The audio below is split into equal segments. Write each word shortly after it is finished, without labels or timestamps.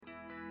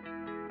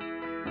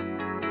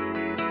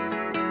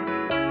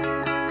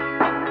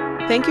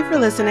Thank you for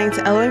listening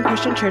to Elohim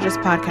Christian Church's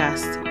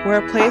podcast. We're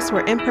a place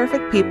where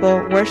imperfect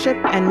people worship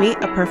and meet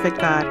a perfect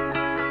God.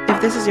 If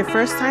this is your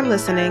first time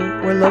listening,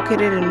 we're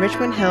located in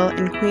Richmond Hill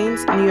in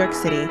Queens, New York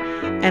City,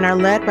 and are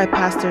led by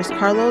Pastors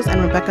Carlos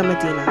and Rebecca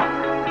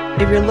Medina.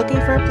 If you're looking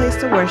for a place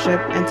to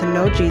worship and to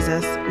know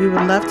Jesus, we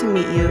would love to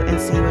meet you and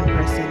see you in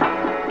person.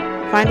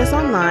 Find us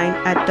online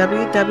at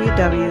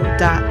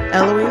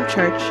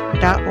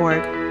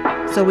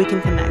www.elohimchurch.org so we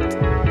can connect.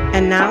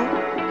 And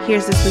now,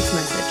 here's this week's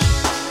message.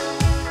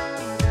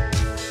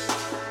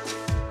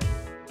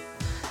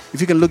 If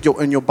you can look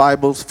in your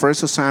Bibles, 1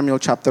 Samuel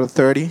chapter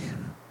 30,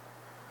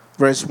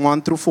 verse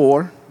 1 through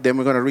 4. Then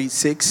we're going to read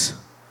 6,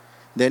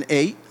 then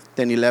 8,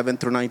 then 11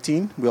 through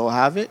 19. We all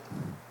have it?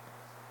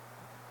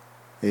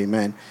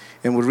 Amen.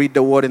 And we'll read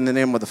the word in the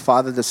name of the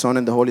Father, the Son,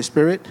 and the Holy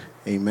Spirit.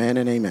 Amen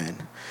and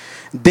amen.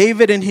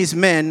 David and his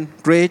men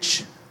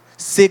reached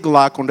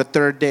Ziklag on the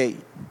third day.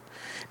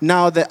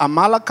 Now the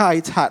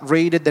Amalekites had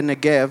raided the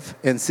Negev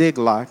and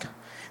Ziklag.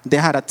 They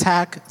had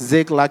attacked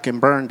Ziklag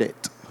and burned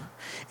it,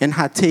 and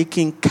had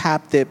taken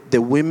captive the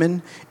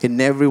women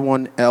and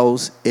everyone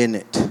else in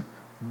it,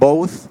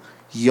 both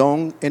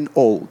young and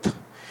old.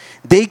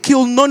 They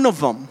killed none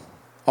of them.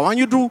 I want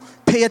you to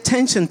pay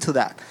attention to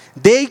that.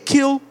 They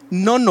killed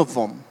none of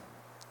them,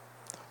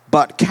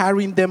 but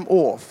carried them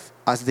off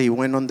as they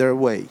went on their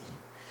way.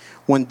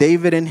 When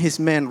David and his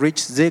men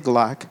reached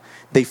Ziklag,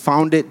 they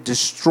found it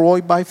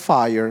destroyed by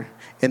fire,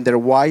 and their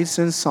wives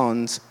and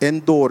sons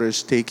and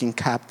daughters taken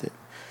captive.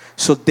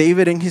 So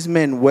David and his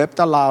men wept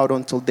aloud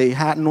until they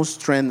had no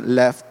strength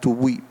left to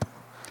weep.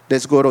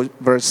 Let's go to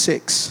verse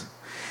 6.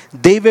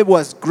 David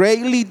was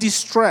greatly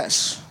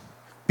distressed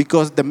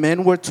because the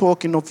men were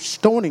talking of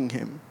stoning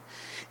him.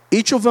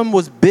 Each of them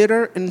was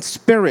bitter in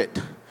spirit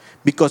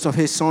because of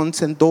his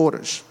sons and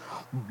daughters.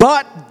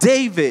 But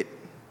David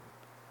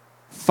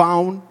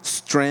found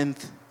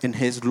strength in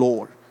his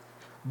Lord.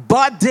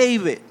 But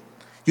David.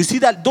 You see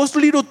that those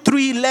little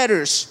three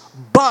letters,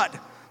 but,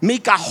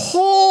 make a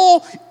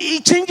whole,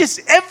 it changes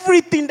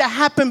everything that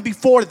happened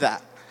before that.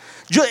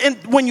 And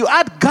when you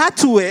add God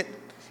to it,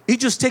 it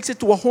just takes it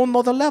to a whole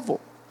nother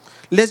level.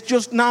 Let's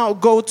just now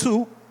go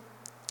to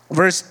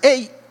verse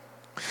 8.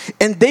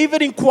 And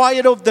David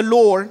inquired of the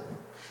Lord,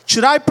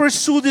 should I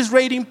pursue this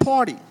raiding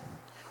party?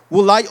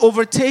 Will I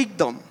overtake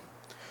them?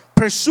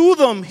 Pursue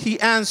them, he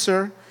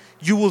answered.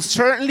 You will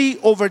certainly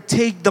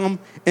overtake them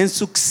and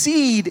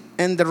succeed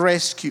in the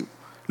rescue.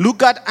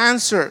 Look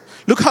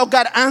how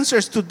God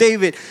answers to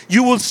David.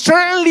 You will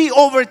certainly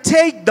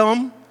overtake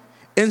them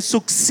and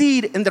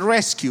succeed in the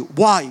rescue.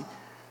 Why?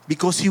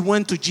 Because he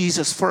went to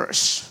Jesus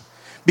first.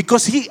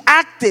 Because he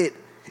acted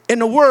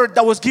in a word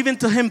that was given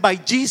to him by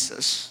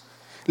Jesus.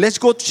 Let's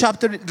go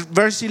to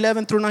verse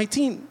 11 through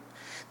 19.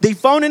 They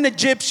found an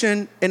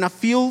Egyptian in a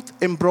field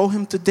and brought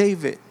him to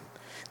David.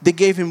 They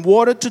gave him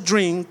water to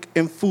drink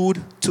and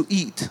food to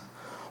eat,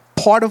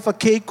 part of a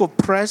cake of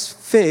pressed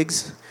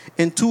figs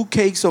and 2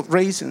 cakes of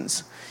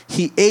raisins.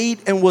 He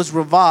ate and was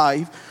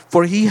revived,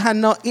 for he had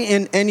not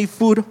eaten any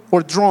food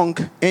or drunk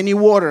any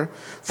water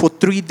for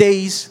 3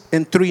 days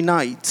and 3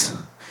 nights.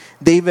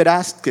 David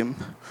asked him,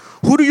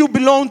 who do you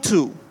belong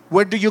to?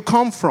 Where do you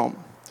come from?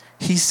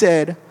 He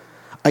said,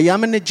 I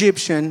am an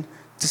Egyptian,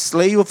 the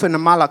slave of an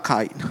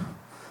Amalekite.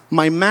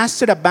 My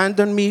master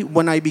abandoned me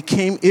when I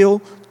became ill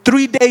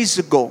 3 days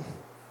ago.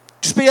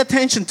 Just pay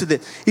attention to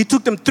this. It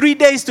took them 3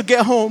 days to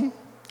get home.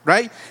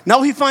 Right?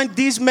 Now he finds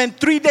these men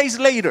 3 days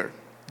later.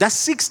 That's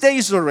 6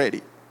 days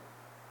already.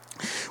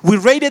 We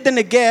raided the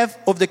Negev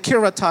of the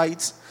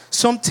Kerethites,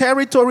 some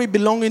territory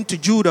belonging to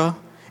Judah,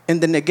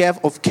 and the Negev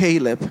of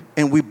Caleb,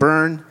 and we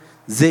burned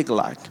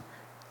Ziklag.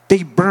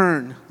 They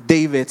burned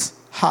David's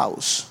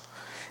house.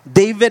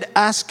 David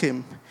asked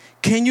him,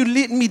 can you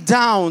lead me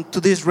down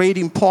to this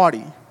raiding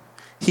party?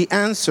 He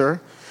answered,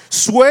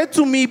 swear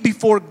to me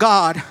before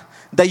God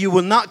that you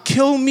will not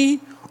kill me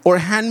or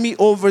hand me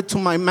over to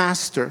my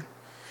master,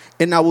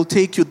 and I will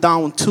take you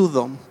down to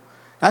them.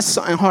 That's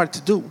something hard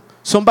to do.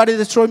 Somebody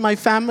destroyed my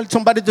family.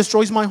 Somebody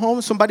destroys my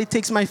home. Somebody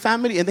takes my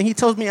family. And then he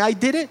tells me I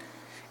did it.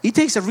 It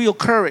takes a real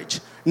courage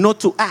not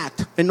to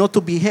act and not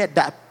to behead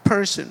that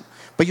person.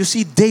 But you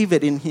see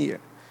David in here.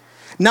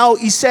 Now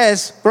he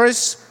says,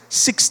 verse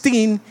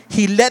 16,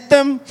 he let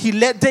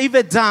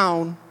David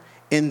down,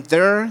 and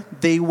there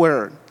they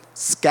were,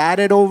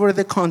 scattered over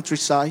the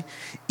countryside,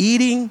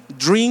 eating,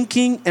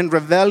 drinking, and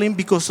reveling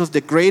because of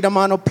the great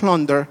amount of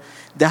plunder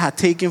they had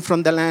taken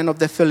from the land of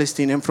the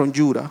Philistine and from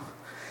Judah.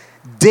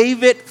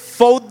 David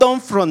fought them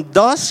from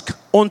dusk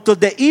until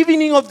the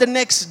evening of the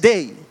next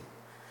day,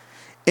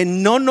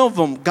 and none of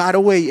them got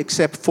away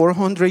except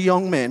 400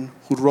 young men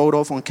who rode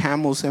off on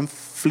camels and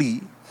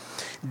flee.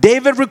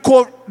 David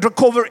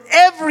recovered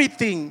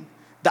everything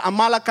the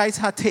Amalekites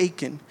had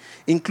taken,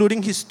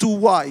 including his 2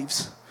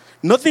 wives.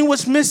 Nothing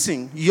was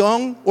missing,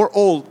 young or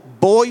old,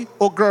 boy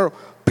or girl,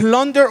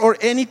 plunder or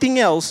anything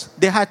else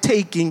they had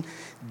taken.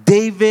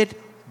 David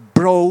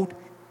brought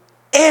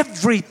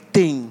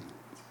everything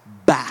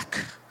back.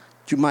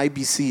 You might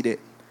be seated.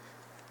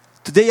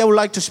 Today I would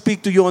like to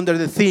speak to you under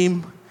the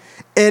theme,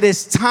 it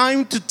is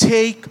time to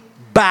take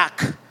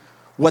back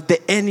what the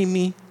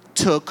enemy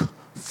took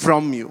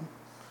from you.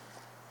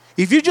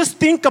 If you just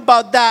think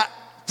about that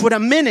for a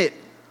minute,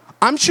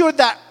 I'm sure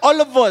that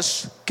all of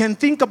us can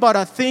think about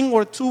a thing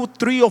or two,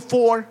 three or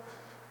four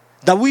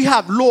that we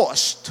have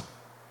lost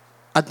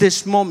at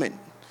this moment.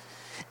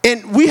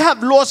 And we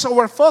have lost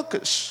our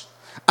focus.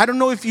 I don't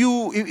know if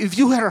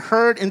you have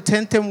heard in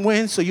 1010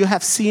 Wins, so you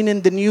have seen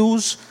in the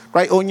news,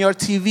 right, on your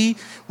TV,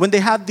 when they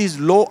have these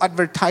low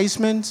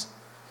advertisements.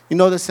 You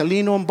know, the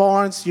Celino and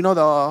Barnes, you know,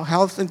 the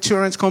health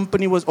insurance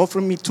company was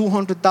offering me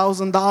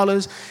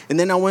 $200,000. And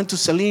then I went to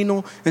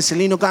Celino, and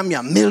Celino got me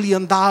 $1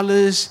 million.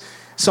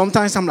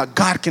 Sometimes I'm like,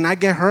 God, can I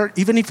get hurt?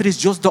 Even if it is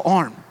just the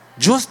arm.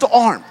 Just the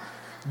arm.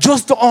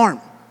 Just the arm.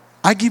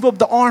 I give up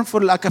the arm for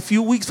like a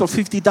few weeks for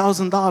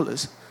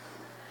 $50,000.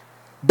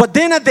 But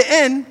then at the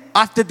end,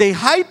 after they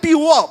hype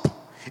you up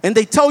and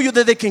they tell you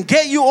that they can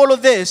get you all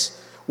of this,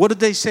 what do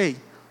they say?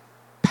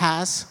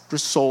 Past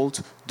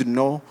results do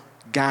not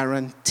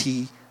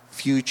guarantee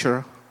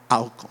future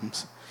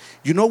outcomes.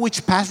 You know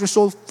which past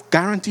result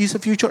guarantees a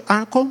future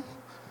outcome?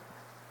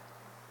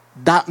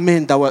 That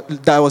man that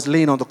was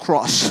laying on the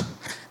cross.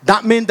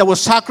 That man that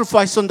was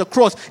sacrificed on the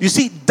cross. You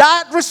see,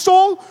 that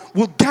result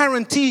will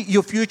guarantee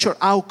your future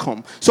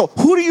outcome. So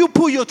who do you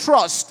put your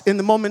trust in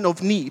the moment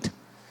of need?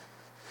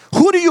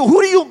 Who do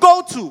you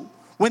go to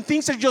when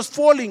things are just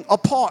falling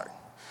apart?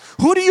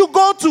 Who do you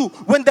go to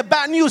when the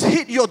bad news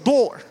hit your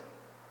door?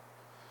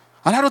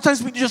 A lot of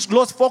times we just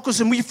lose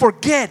focus and we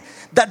forget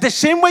that the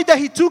same way that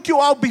he took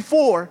you out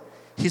before,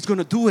 he's going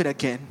to do it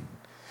again.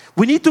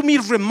 We need to be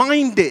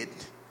reminded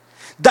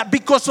that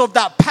because of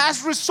that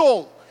past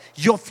result,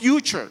 your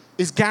future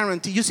is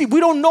guaranteed. You see,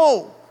 we don't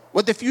know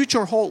what the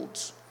future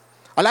holds.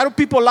 A lot of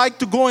people like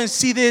to go and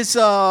see these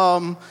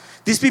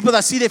people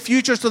that see the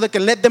future so they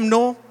can let them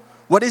know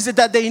what is it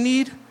that they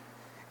need.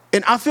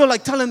 And I feel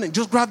like telling them,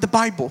 just grab the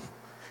Bible.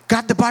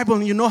 Grab the Bible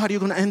and you know how you're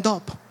going to end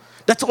up.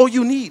 That's all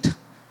you need.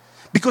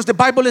 Because the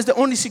Bible is the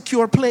only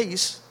secure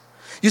place.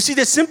 You see,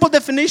 the simple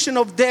definition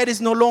of dead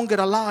is no longer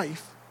alive.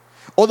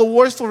 Other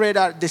words for it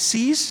are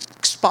deceased,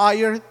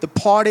 expired,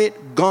 departed,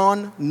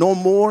 gone, no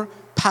more,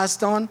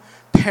 passed on,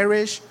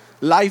 perished,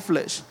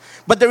 lifeless.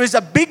 But there is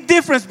a big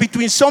difference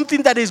between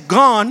something that is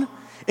gone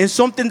and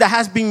something that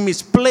has been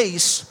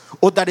misplaced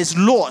or that is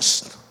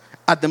lost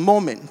at the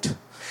moment.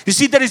 You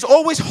see, there is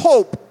always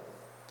hope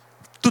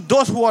to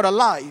those who are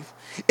alive.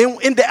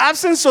 In the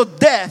absence of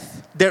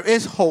death, there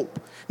is hope.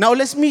 Now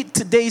let's meet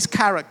today's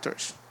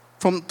characters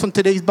from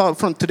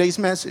today's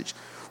message.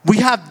 We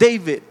have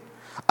David,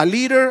 a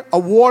leader, a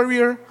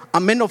warrior, a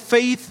man of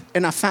faith,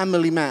 and a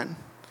family man.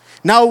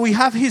 Now we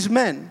have his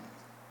men,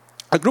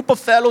 a group of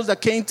fellows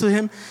that came to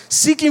him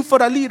seeking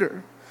for a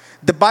leader.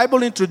 The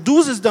Bible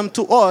introduces them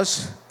to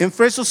us in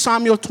 1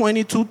 Samuel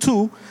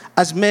 22:2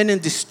 as men in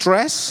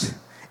distress,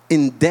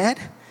 in debt,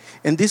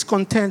 and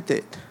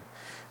discontented.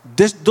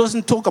 This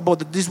doesn't talk about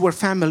that these were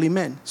family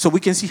men. So we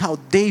can see how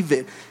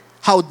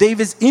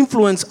David's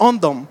influence on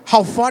them,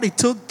 how far it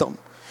took them.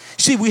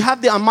 See, we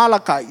have the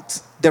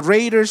Amalekites, the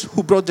raiders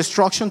who brought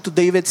destruction to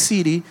David's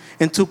city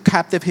and took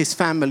captive his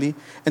family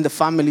and the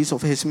families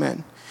of his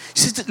men.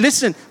 See,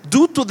 listen,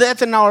 due to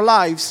death in our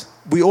lives,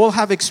 we all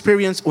have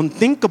experienced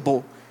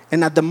unthinkable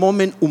and at the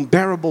moment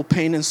unbearable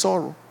pain and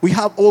sorrow. We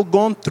have all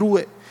gone through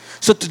it.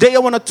 So today I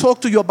want to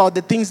talk to you about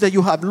the things that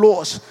you have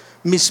lost,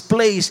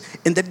 misplaced,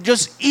 and that are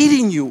just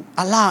eating you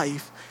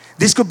alive.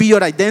 This could be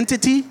your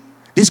identity.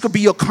 This could be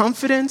your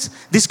confidence.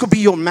 This could be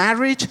your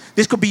marriage.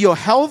 This could be your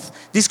health.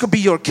 This could be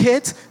your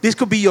kids. This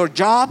could be your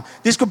job.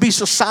 This could be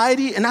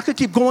society. And I could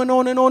keep going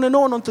on and on and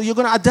on until you're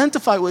going to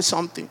identify with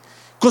something.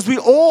 Because we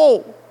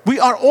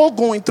are all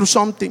going through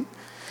something.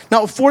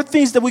 Now, 4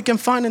 things that we can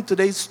find in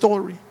today's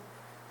story.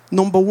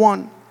 Number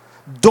 1,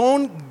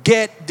 don't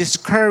get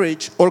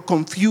discouraged or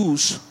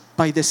confused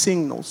by the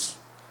signals.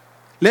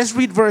 Let's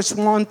read verse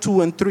 1,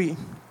 2, and 3.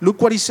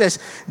 Look what he says.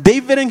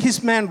 David and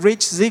his men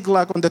reached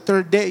Ziklag on the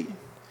 3rd day.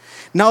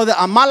 Now the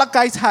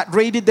Amalekites had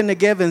raided the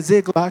Negev and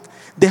Ziklag.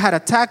 They had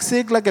attacked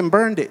Ziklag and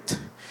burned it,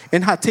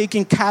 and had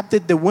taken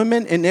captive the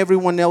women and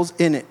everyone else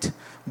in it,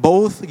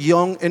 both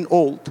young and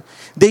old.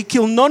 They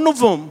killed none of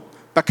them,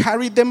 but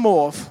carried them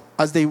off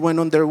as they went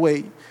on their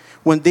way.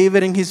 When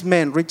David and his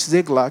men reached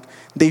Ziklag,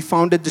 they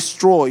found it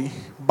destroyed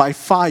by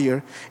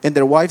fire, and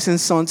their wives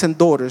and sons and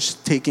daughters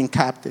taken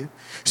captive.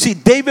 See,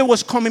 David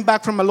was coming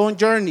back from a long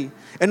journey,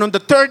 and on the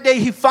 3rd day,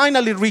 he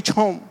finally reached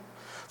home.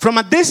 From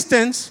a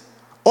distance,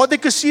 all they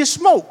could see is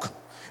smoke.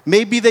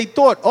 Maybe they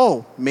thought,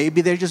 oh,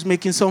 maybe they're just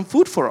making some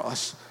food for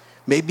us.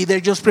 Maybe they're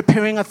just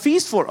preparing a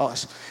feast for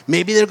us.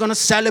 Maybe they're going to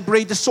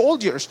celebrate the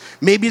soldiers.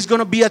 Maybe it's going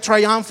to be a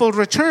triumphal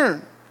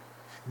return.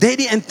 They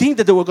didn't think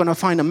that they were going to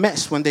find a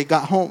mess when they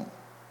got home.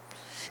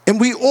 And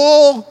we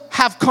all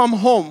have come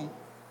home.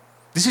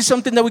 This is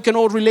something that we can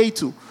all relate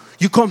to.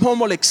 You come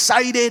home all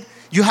excited.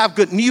 You have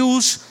good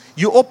news.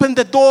 You open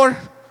the door.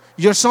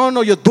 Your son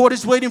or your daughter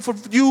is waiting for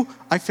you.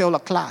 I failed a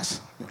class.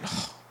 You're like,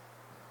 oh,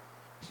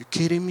 you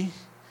kidding me?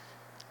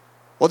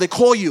 Or they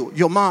call you,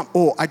 your mom.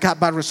 Oh, I got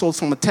bad results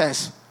from a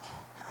test.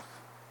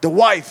 The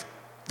wife,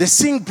 the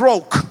sink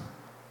broke.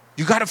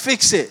 You got to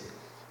fix it.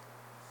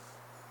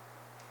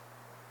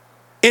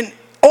 And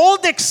all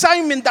the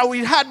excitement that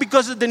we had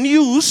because of the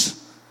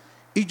news,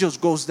 it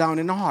just goes down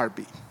in a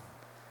heartbeat.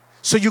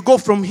 So you go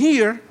from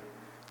here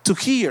to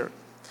here.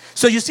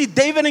 So you see,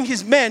 David and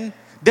his men,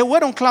 they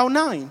were on cloud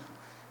nine.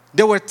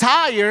 They were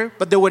tired,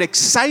 but they were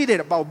excited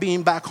about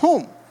being back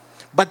home.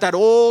 But that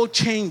all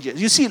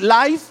changes. You see,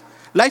 life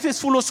is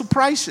full of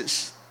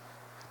surprises.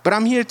 But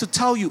I'm here to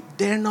tell you,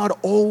 they're not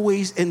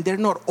always, and they're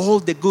not all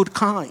the good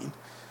kind.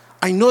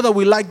 I know that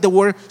we like the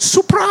word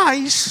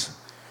surprise,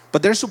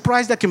 but there's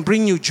surprises that can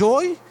bring you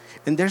joy,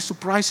 and there's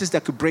surprises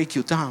that could break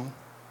you down.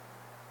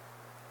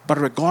 But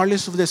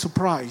regardless of the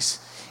surprise,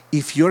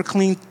 if you're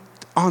clinging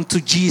onto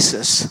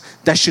Jesus,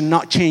 that should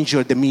not change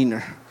your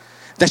demeanor.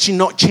 That should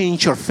not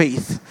change your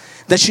faith.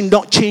 That should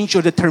not change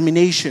your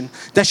determination.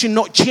 That should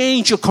not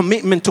change your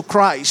commitment to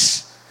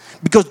Christ.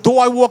 Because though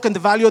I walk in the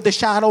valley of the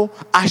shadow,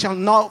 I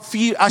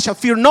shall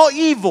fear no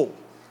evil.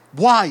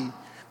 Why?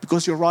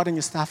 Because your rod and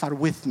your staff are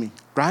with me,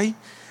 right?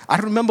 I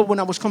remember when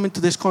I was coming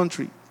to this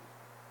country,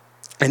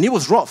 and it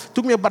was rough. It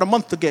took me about a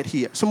month to get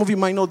here. Some of you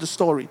might know the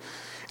story.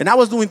 And I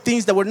was doing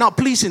things that were not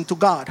pleasing to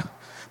God.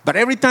 But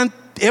every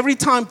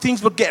time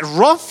things would get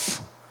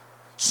rough,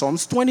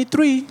 Psalms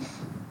 23,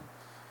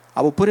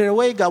 I will put it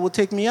away. God will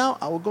take me out.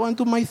 I will go and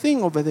do my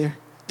thing over there.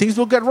 Things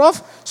will get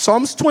rough.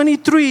 Psalms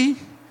 23.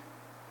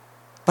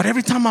 But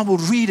every time I will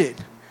read it,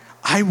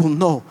 I will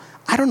know.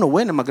 I don't know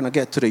when am I going to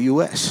get to the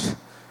U.S.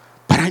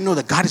 But I know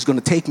that God is going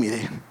to take me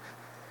there.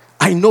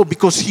 I know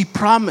because he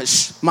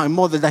promised my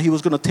mother that he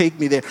was going to take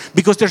me there.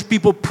 Because there's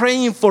people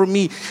praying for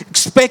me,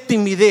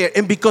 expecting me there.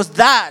 And because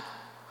that,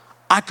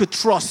 I could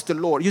trust the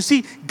Lord. You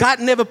see, God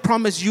never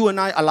promised you and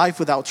I a life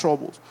without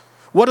troubles.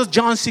 What does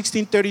John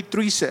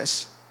 16:33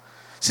 says?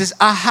 It says,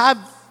 I have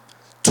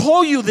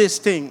told you these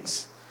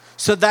things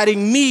so that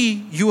in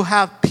me you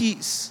have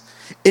peace.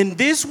 In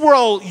this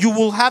world you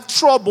will have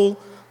trouble,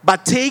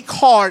 but take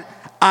heart,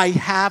 I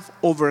have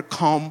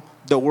overcome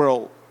the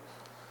world.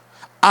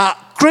 A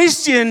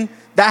Christian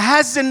that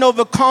hasn't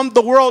overcome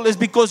the world is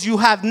because you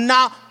have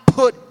not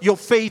put your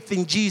faith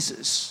in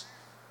Jesus.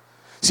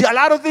 See, a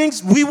lot of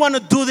things, we want to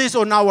do this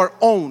on our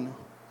own.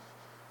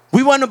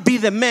 We want to be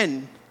the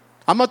men.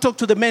 I'm going to talk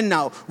to the men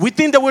now. We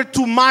think that we're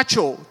too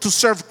macho to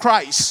serve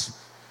Christ.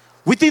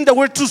 We think that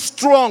we're too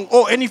strong.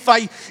 Oh, and if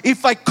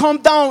I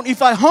come down,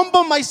 if I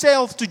humble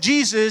myself to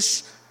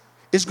Jesus,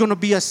 it's going to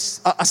be a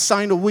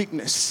sign of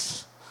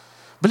weakness.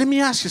 But let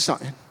me ask you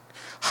something.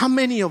 How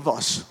many of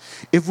us,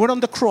 if we're on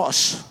the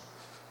cross,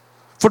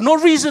 for no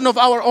reason of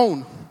our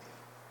own,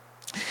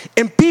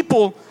 and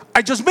people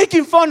are just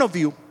making fun of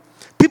you,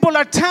 people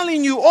are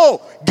telling you,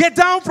 oh, get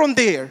down from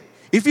there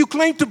if you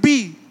claim to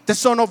be the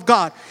Son of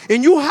God,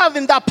 and you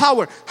having that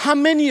power, how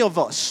many of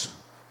us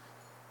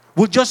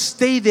will just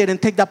stay there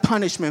and take that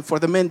punishment for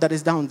the man that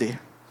is down there?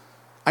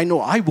 I know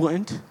I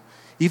wouldn't.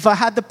 If I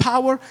had the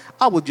power,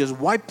 I would just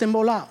wipe them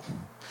all out.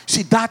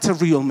 See, that's a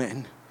real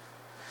man.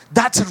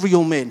 That's a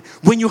real man.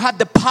 When you have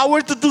the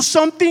power to do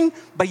something,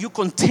 but you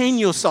contain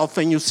yourself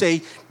and you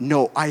say,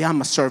 no, I am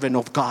a servant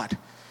of God.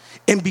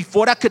 And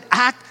before I could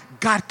act,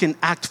 God can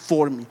act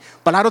for me.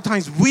 But a lot of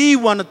times we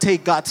want to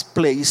take God's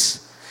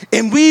place.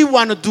 And we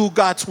want to do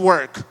God's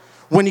work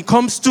when it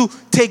comes to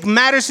take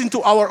matters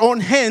into our own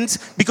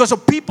hands because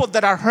of people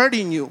that are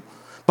hurting you.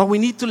 But we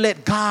need to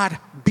let God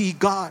be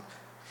God.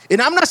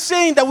 And I'm not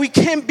saying that we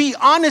can't be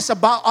honest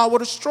about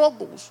our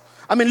struggles.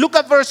 I mean, look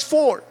at verse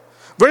 4.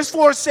 Verse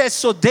 4 says,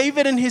 so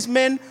David and his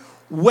men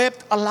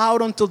wept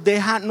aloud until they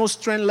had no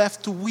strength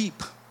left to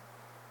weep.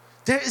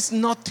 There is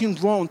nothing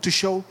wrong to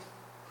show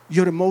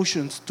your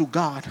emotions to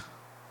God.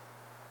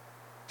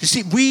 You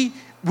see,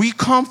 we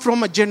come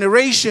from a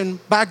generation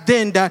back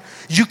then that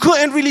you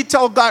couldn't really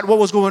tell God what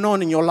was going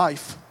on in your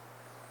life.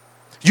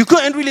 You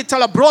couldn't really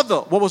tell a brother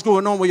what was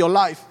going on with your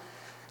life.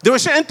 There were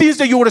certain things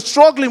that you were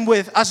struggling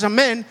with as a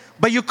man,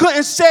 but you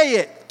couldn't say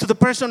it to the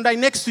person right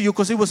next to you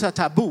because it was a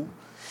taboo.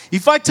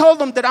 If I tell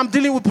them that I'm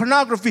dealing with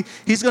pornography,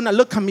 he's going to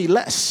look at me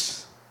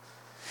less.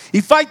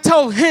 If I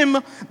tell him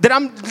that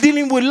I'm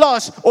dealing with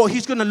lust,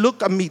 he's going to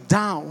look at me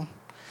down.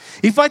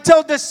 If I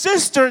tell the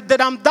sister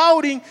that I'm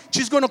doubting,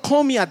 she's going to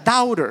call me a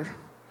doubter.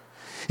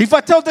 If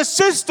I tell the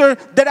sister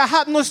that I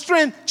have no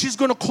strength, she's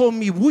going to call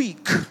me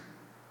weak.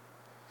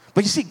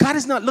 But you see, God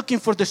is not looking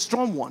for the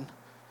strong one.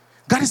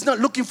 God is not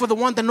looking for the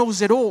one that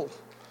knows it all.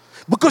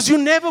 Because you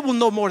never will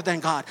know more than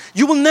God.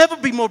 You will never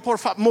be more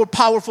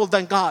powerful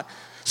than God.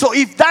 So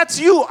if that's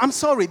you, I'm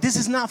sorry, this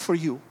is not for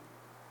you.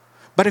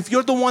 But if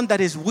you're the one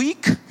that is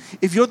weak,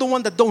 if you're the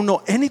one that don't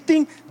know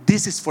anything,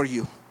 this is for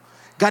you.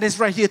 God is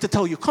right here to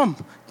tell you, come.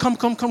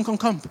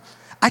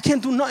 I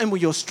can't do nothing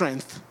with your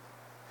strength.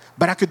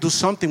 But I could do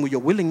something with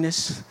your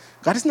willingness.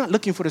 God is not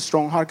looking for a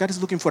strong heart. God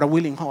is looking for a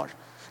willing heart.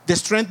 The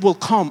strength will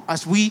come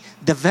as we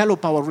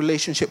develop our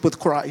relationship with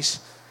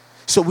Christ.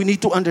 So we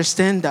need to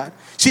understand that.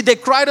 See, they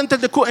cried until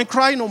they couldn't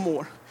cry no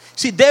more.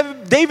 See,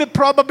 David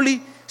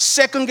probably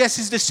second-guessed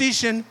his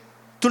decision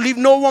to leave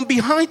no one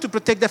behind to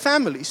protect their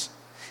families.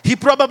 He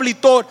probably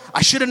thought,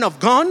 I shouldn't have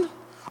gone.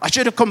 I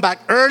should have come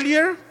back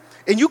earlier.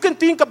 And you can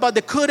think about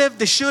the could have,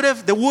 the should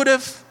have, the would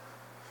have,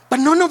 but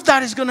none of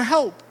that is going to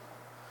help.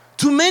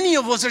 Too many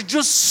of us are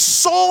just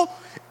so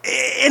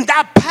in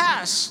that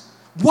past.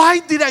 Why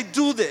did I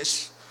do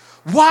this?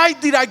 Why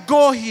did I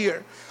go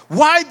here?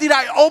 Why did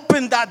I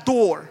open that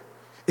door?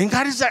 And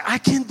God is like, I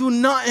can't do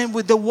nothing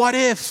with the what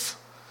if.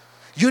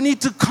 You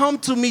need to come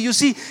to me. You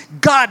see,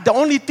 God, the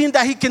only thing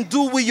that He can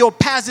do with your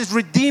past is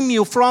redeem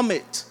you from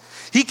it.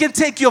 He can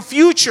take your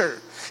future.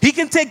 He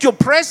can take your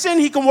present.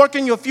 He can work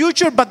in your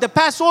future. But the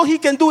past, all He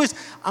can do is,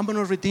 I'm going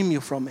to redeem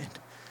you from it.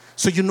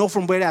 So you know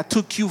from where I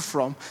took you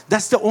from.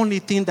 That's the only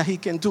thing that He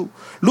can do.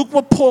 Look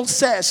what Paul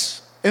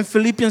says in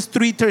Philippians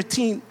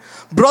 3:13.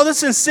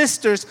 Brothers and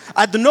sisters,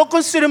 I do not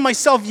consider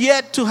myself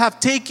yet to have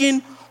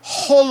taken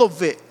hold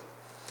of it.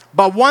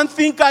 But one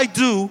thing I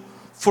do,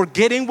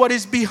 forgetting what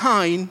is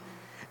behind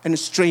and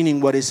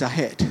straining what is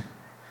ahead.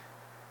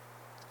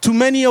 Too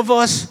many of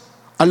us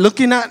are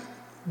looking at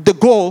the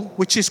goal,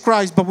 which is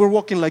Christ, but we're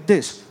walking like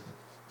this.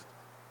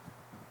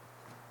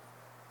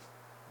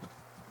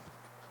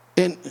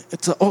 And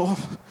it's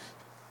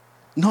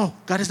no,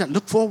 God is not.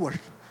 Look forward.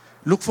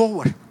 Look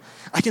forward.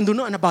 I can do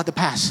nothing about the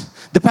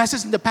past. The past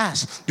is in the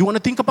past. Do you want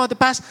to think about the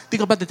past?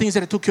 Think about the things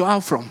that it took you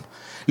out from.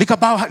 Think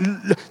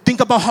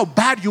about how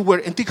bad you were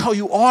and think how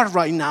you are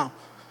right now.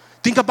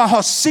 Think about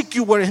how sick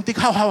you were and think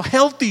how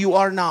healthy you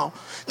are now.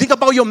 Think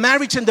about your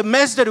marriage and the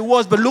mess that it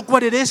was, but look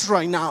what it is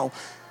right now.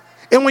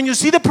 And when you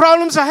see the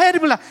problems ahead,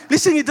 you'll be like,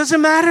 listen, it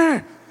doesn't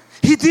matter.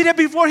 He did it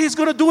before, He's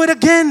going to do it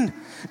again.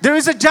 There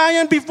is a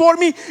giant before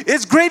me.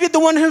 It's greater the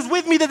one who's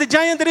with me than the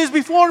giant that is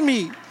before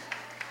me.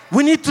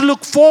 We need to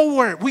look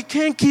forward. We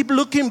can't keep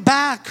looking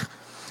back.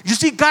 You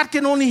see, God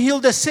can only heal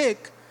the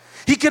sick.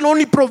 He can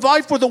only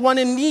provide for the one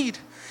in need.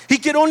 He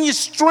can only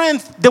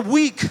strengthen the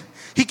weak.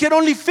 He can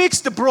only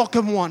fix the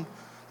broken one.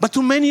 But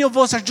too many of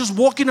us are just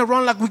walking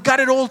around like we got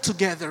it all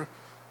together.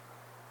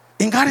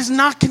 And God is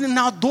knocking on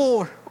our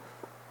door.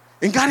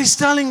 And God is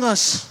telling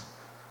us,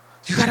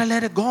 you got to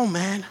let it go,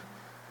 man.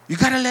 You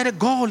got to let it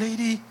go,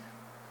 lady.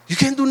 You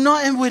can't do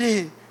nothing with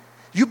it.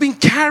 You've been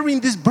carrying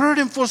this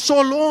burden for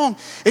so long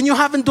and you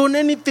haven't done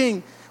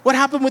anything. What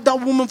happened with that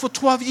woman for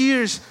 12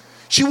 years?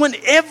 She went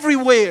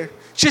everywhere.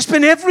 She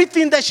spent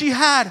everything that she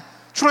had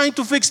trying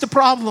to fix the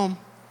problem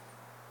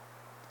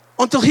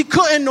until he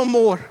couldn't no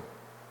more.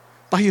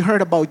 But he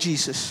heard about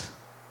Jesus.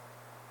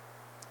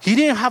 He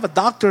didn't have a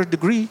doctor's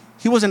degree.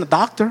 He wasn't a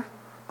doctor,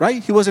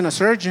 right? He wasn't a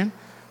surgeon,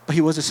 but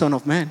he was the Son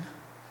of Man.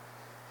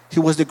 He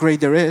was the great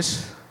there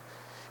is.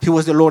 He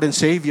was the Lord and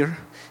Savior.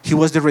 He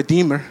was the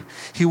Redeemer.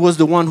 He was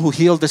the one who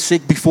healed the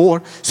sick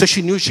before, so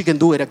she knew she can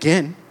do it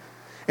again.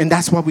 And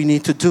that's what we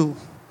need to do.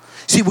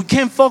 See, we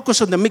can't focus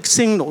on the mixed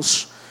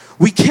signals.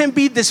 We can't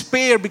be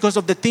despair because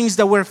of the things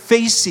that we're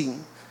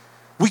facing.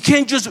 We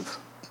can't just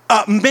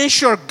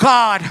measure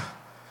God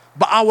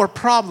by our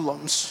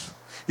problems.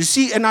 You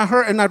see, and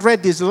I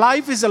read this.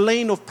 Life is a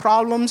lane of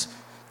problems,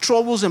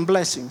 troubles, and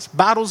blessings.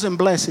 Battles and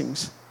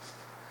blessings.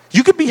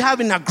 You could be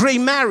having a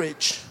great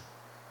marriage,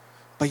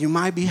 but you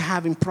might be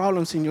having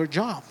problems in your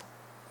job.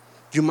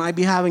 You might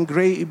be doing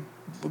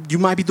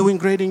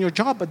great in your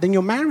job, but then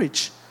your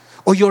marriage,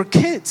 or your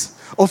kids,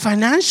 or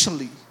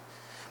financially.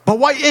 But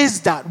why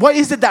is that? Why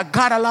is it that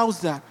God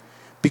allows that?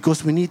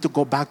 Because we need to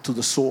go back to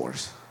the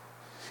source.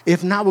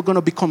 If not, we're going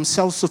to become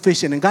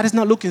self-sufficient. And God is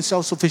not looking for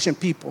self-sufficient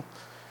people.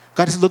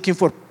 God is looking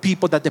for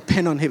people that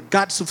depend on Him.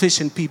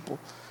 God-sufficient people.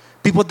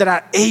 People that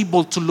are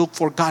able to look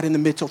for God in the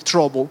midst of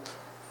trouble.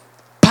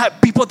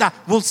 People that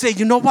will say,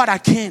 you know what, I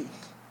can't.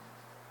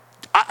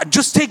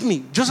 Just take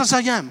me, just as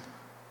I am.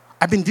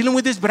 I've been dealing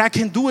with this, but I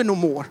can't do it no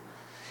more.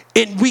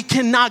 And we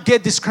cannot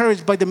get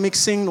discouraged by the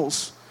mixed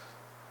signals.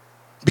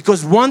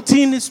 Because the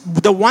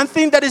one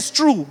thing that is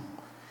true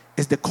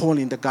is the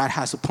calling that God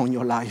has upon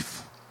your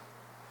life.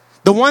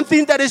 The one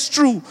thing that is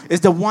true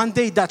is that one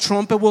day that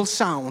trumpet will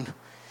sound.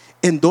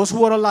 And those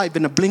who are alive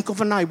in a blink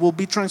of an eye will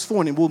be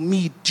transformed and will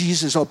meet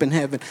Jesus up in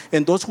heaven.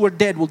 And those who are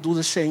dead will do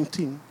the same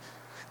thing.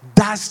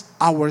 That's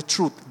our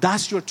truth.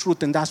 That's your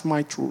truth and that's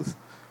my truth.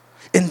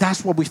 And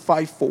that's what we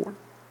fight for.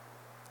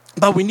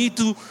 But we need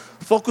to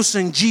focus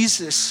on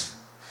Jesus.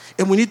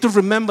 And we need to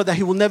remember that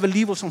He will never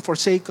leave us and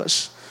forsake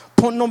us.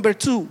 Point number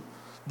 2,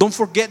 don't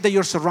forget that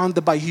you're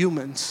surrounded by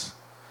humans.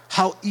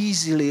 How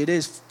easily it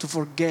is to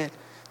forget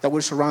that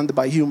we're surrounded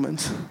by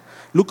humans.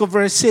 Look at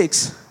verse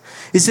 6.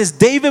 It says,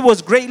 David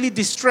was greatly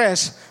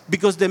distressed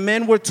because the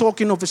men were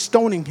talking of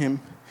stoning him.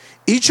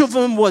 Each of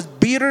them was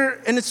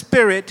bitter in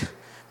spirit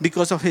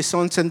because of his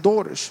sons and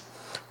daughters.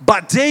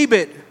 But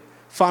David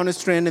found a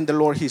strength in the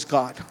Lord his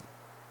God.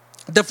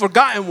 The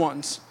forgotten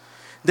ones,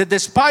 the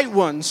despised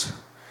ones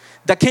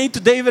that came to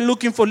David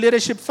looking for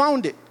leadership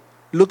found it.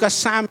 Look at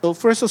Samuel.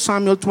 1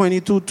 Samuel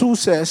 22:2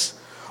 says,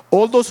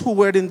 all those who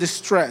were in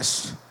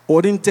distress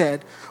or in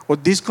debt or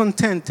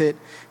discontented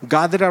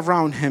gathered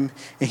around him,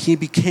 and he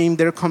became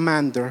their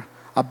commander.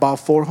 About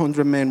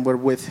 400 men were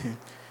with him.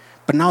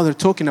 But now they're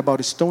talking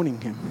about stoning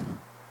him.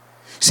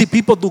 See,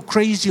 people do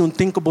crazy,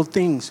 unthinkable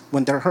things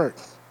when they're hurt.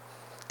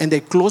 And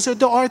the closer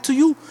they are to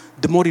you,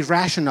 the more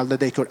irrational that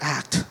they could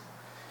act.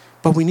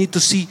 But we need to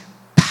see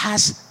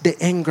has the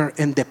anger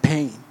and the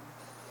pain.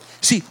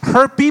 See,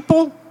 hurt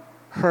people,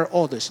 hurt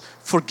others.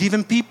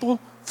 Forgiven people,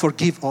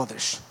 forgive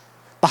others.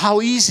 But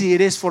how easy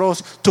it is for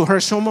us to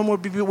hurt someone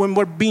when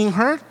we're being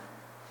hurt,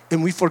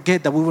 and we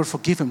forget that we were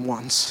forgiven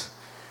once.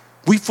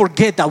 We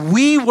forget that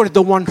we were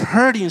the one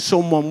hurting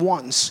someone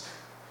once.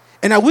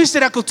 And I wish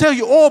that I could tell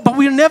you, but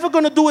we're never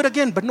going to do it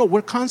again. But no,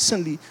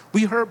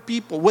 we hurt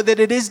people, whether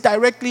it is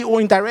directly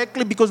or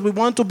indirectly, because we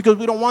want to, because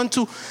we don't want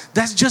to.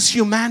 That's just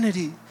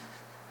humanity.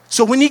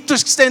 So we need to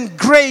extend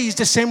grace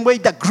the same way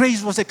that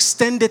grace was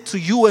extended to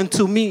you and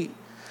to me.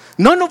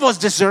 None of us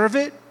deserve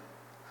it.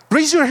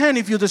 Raise your hand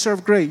if you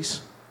deserve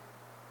grace.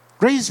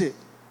 Raise it.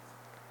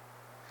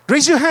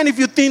 Raise your hand if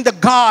you think that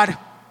God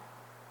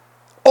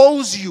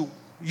owes you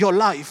your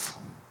life.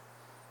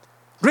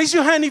 Raise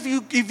your hand if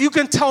you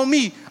can tell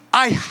me,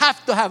 I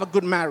have to have a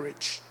good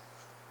marriage.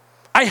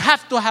 I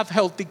have to have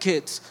healthy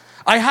kids.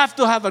 I have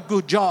to have a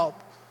good job.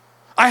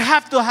 I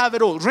have to have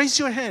it all. Raise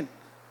your hand.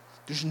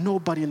 There's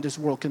nobody in this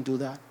world can do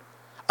that.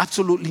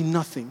 Absolutely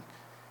nothing.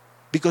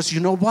 Because you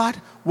know what?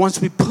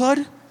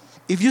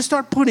 If you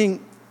start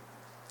putting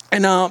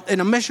in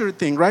a measure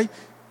thing, right?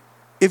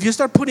 If you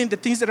start putting the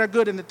things that are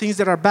good and the things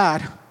that are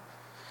bad,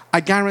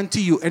 I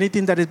guarantee you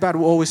anything that is bad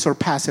will always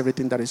surpass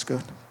everything that is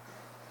good.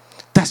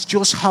 That's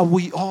just how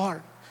we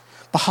are.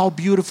 But how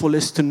beautiful it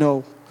is to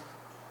know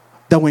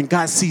that when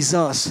God sees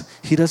us,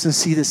 He doesn't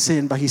see the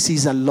sin, but He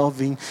sees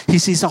He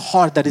sees a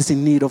heart that is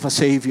in need of a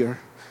Savior.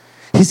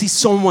 He sees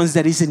someone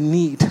that is in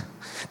need.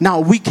 Now,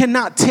 we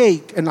cannot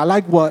take, and I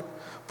like what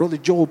Brother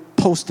Joel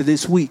posted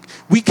this week,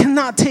 we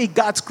cannot take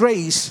God's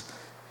grace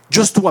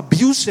just to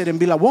abuse it and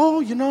be like,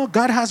 well,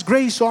 God has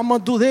grace, so I'm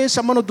going to do this,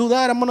 I'm going to do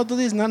that, I'm going to do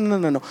this.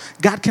 No.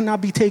 God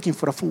cannot be taken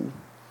for a fool.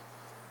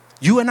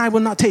 You and I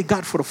will not take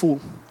God for a fool.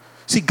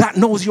 See, God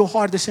knows your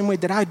heart the same way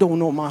that I don't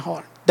know my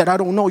heart, that I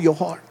don't know your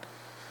heart.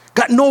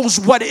 God knows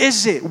what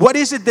is it. What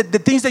is it, the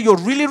things that you're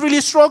really,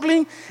 really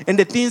struggling, and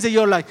the things that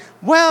you're like,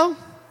 well,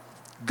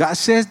 God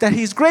says that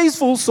He's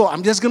graceful, so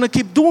I'm just going to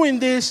keep doing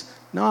this.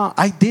 No,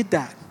 I did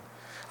that.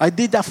 I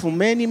did that for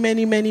many,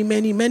 many, many,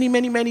 many, many,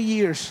 many, many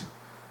years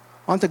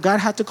until God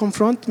had to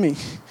confront me.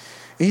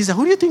 And He said,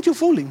 who do you think you're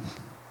fooling?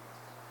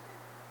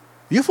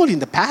 You're fooling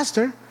the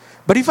pastor.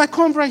 But if I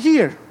come right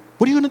here,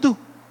 what are you going to do?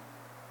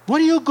 What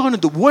are you going to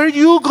do? Where are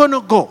you going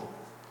to go?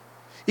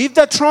 If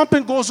that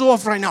trumpet goes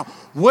off right now,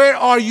 where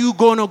are you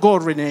going to go,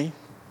 Rene?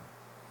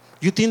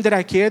 You think that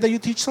I care that you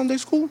teach Sunday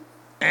school?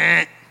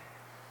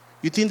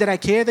 You think that I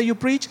care that you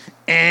preach?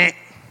 I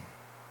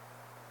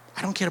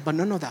don't care about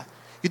none of that.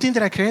 You think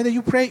that I care that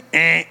you pray?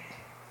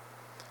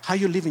 How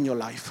you living your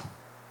life?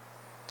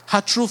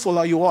 How truthful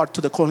are you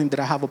to the calling that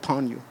I have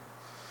upon you?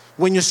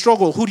 When you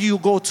struggle, who do you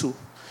go to?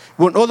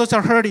 When others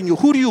are hurting you,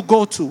 who do you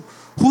go to?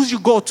 Who's you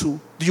go to?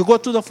 Do you go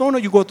to the phone or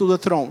you go to the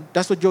throne?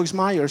 That's what Joyce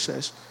Meyer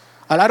says.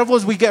 A lot of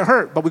us, we get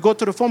hurt, but we go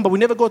to the phone, but we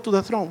never go to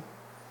the throne.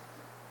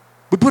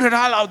 We put it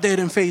all out there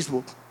in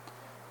Facebook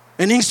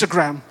and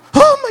Instagram.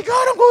 Oh my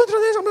God, I'm going through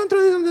this, I'm going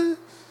through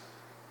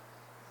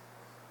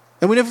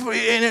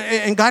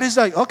this. And God is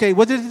like, okay,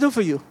 what did He do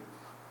for you?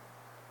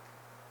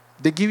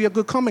 They give you a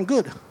good comment,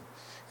 good.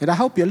 And I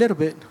help you a little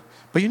bit.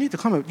 But you need to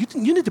come,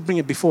 you need to bring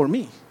it before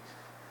me.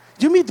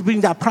 You need to bring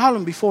that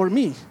problem before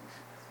me.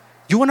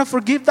 You want to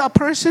forgive that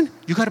person?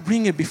 You got to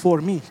bring it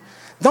before me.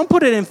 Don't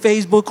put it in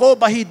Facebook. Oh,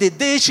 but he did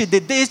this, she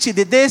did this, she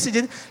did this. She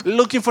did,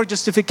 looking for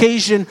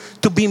justification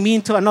to be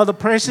mean to another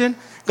person.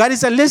 God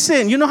is like,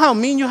 listen, you know how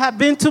mean you have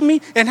been to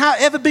me and how I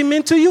ever been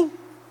mean to you?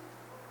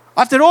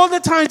 After all the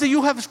times that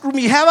you have screwed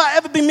me, have I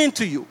ever been mean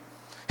to you?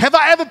 Have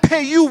I ever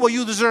paid you what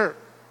you deserve?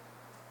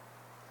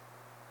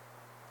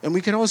 And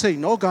we can all say,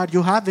 no, God,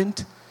 you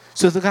haven't.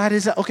 So the God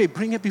is like, okay,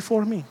 bring it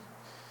before me.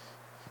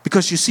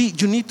 Because you see,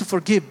 you need to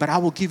forgive, but I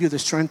will give you the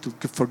strength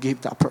to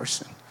forgive that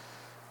person.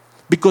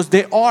 Because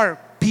there are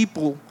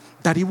people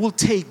that it will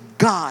take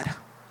God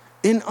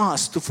in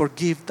us to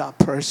forgive that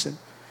person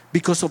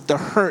because of the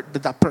hurt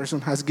that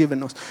person has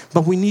given us.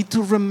 But we need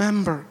to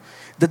remember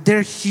that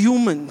they're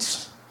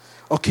humans,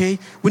 okay?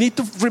 We need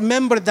to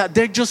remember that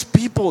they're just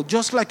people,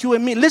 just like you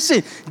and me.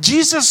 Listen,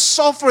 Jesus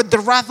suffered the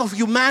wrath of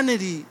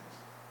humanity.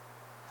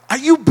 Are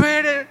you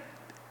better?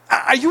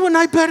 Are you and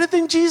I better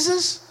than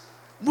Jesus?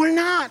 We're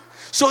not.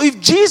 So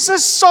if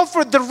Jesus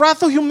suffered the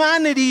wrath of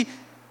humanity,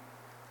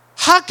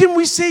 how can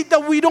we say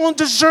that we don't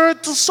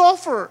deserve to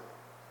suffer?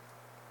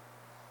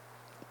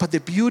 But the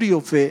beauty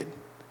of it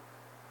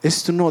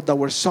is to know that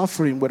we're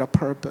suffering with a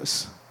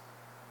purpose.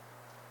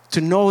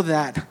 To know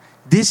that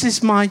this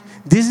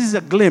is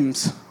a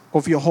glimpse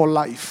of your whole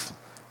life,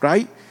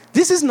 right?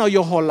 This is not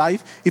your whole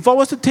life. If I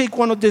was to take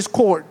one of these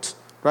cords,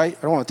 right?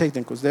 I don't want to take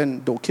them because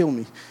then they'll kill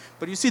me.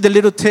 But you see the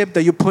little tip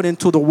that you put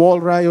into the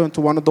wall, right? Or into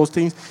one of those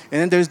things.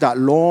 And then there's that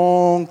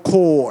long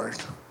cord.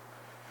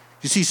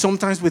 You see,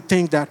 sometimes we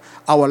think that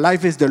our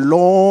life is the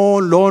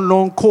long, long,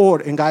 long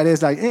cord. And God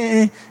is like,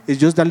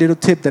 it's just that little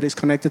tip that is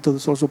connected to the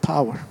source of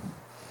power.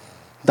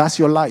 That's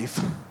your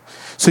life.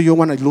 So you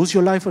want to lose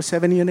your life for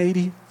 70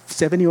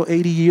 or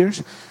 80 years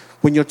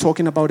when you're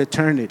talking about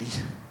eternity.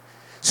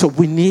 So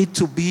we need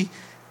to be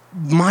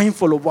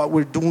mindful of what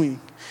we're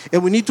doing.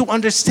 And we need to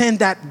understand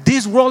that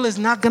this world is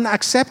not going to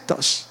accept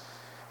us.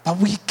 But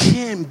we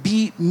can't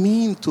be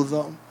mean to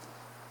them.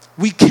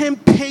 We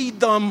can't pay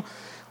them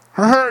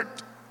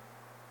hurt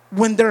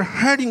when they're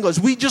hurting us.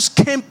 We just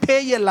can't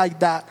pay it like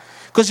that.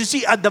 Because you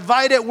see, a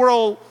divided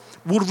world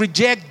will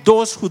reject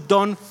those who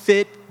don't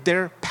fit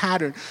their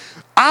pattern.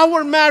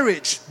 Our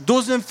marriage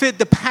doesn't fit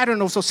the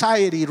pattern of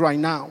society right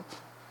now.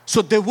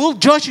 So they will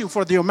judge you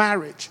for your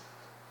marriage.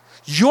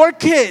 Your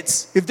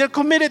kids, if they're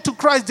committed to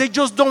Christ, they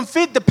just don't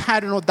fit the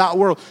pattern of that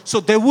world. So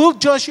they will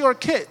judge your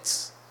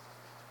kids.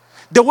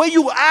 The way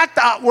you act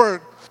at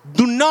work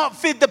do not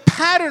fit the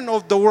pattern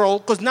of the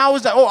world, because now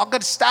it's like, oh, I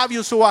got to stab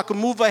you so I can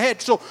move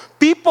ahead. So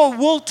people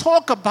will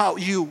talk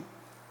about you.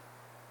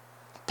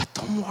 But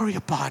don't worry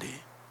about it.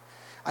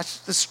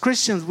 As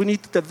Christians, we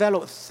need to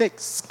develop thick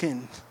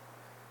skin.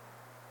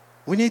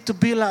 We need to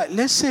be like,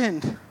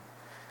 listen,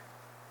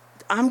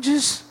 I'm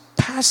just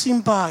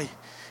passing by.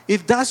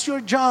 If that's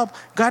your job,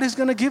 God is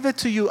going to give it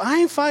to you. I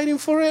ain't fighting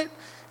for it.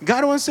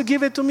 God wants to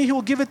give it to me. He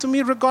will give it to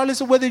me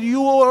regardless of whether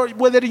you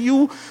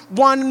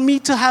want me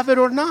to have it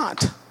or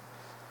not.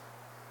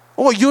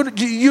 Oh,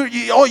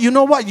 you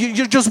know what?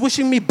 You're just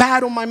wishing me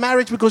bad on my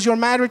marriage because your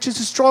marriage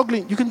is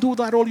struggling. You can do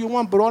that all you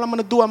want, but all I'm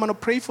going to do, I'm going to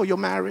pray for your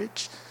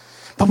marriage.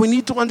 But we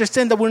need to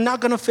understand that we're not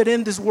going to fit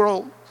in this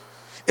world.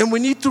 And we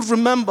need to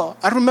remember,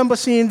 I remember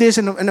seeing this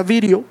in a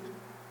video,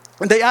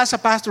 and they asked a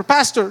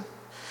pastor,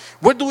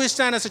 where do we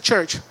stand as a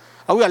church?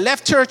 Are we a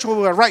left church or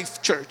are we a right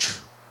church?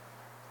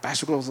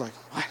 Pastor goes like,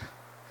 what?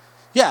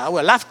 Yeah,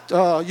 we're left,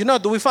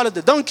 do we follow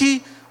the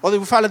donkey or do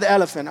we follow the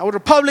elephant? Are we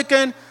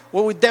Republican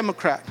or are we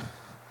Democrat?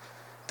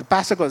 The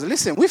pastor goes,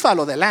 listen, we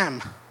follow the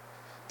Lamb.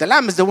 The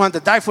Lamb is the one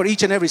that died for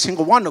each and every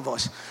single one of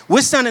us.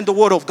 We stand in the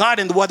Word of God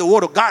and what the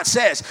Word of God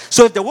says.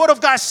 So if the Word of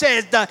God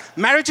says that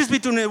marriage is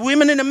between the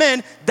women and the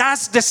men,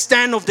 that's the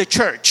stand of the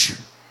church.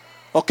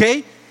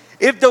 Okay?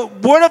 If the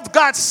Word of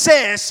God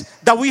says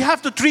that we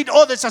have to treat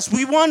others as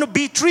we want to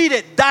be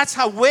treated, that's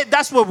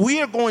where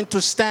we are going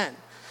to stand.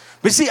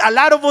 But see, a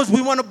lot of us,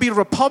 we want to be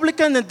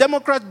Republican and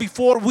Democrat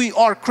before we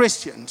are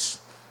Christians.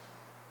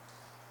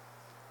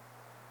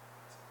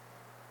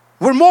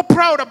 We're more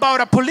proud about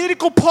a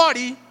political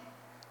party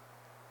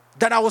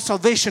than our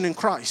salvation in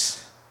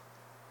Christ.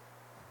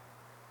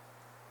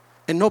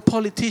 And no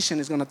politician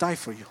is going to die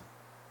for you.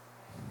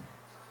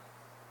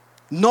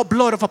 No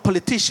blood of a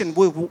politician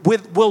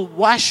will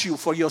wash you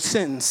for your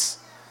sins.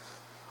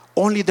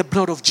 Only the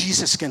blood of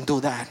Jesus can do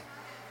that.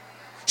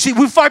 See,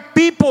 we fight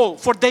people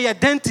for their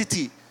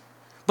identity.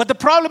 But the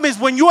problem is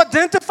when you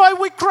identify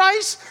with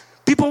Christ,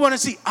 people want to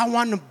see, I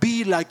want to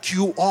be like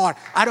you are.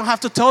 I don't have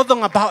to tell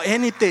them about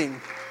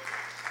anything.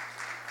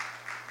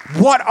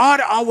 What are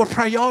our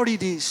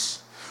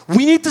priorities?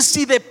 We need to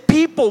see the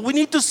people. We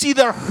need to see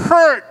the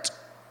hurt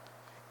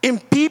in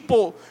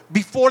people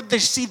before they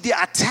see the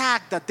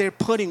attack that they're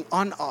putting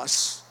on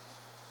us.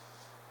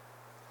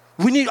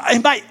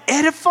 Am I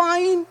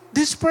edifying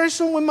this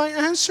person with my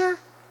answer?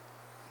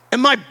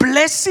 Am I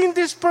blessing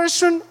this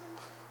person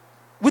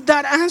with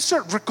that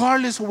answer,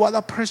 regardless of what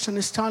that person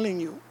is telling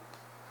you?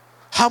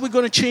 How are we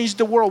going to change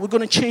the world? We're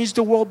going to change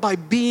the world by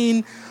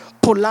being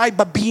polite,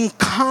 by being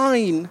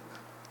kind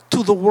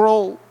to the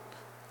world.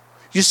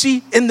 You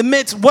see, in the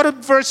midst, what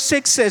verse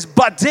 6 says,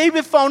 but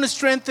David found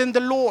strength in the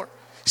Lord.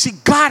 See,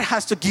 God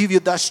has to give you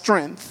that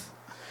strength.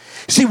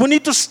 See, we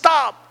need to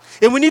stop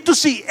and we need to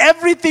see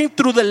everything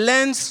through the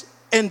lens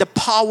and the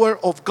power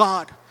of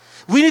God.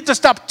 We need to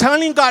stop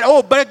telling God,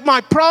 oh, but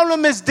my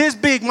problem is this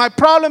big. My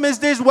problem is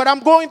this. What I'm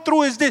going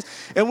through is this.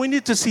 And we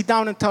need to sit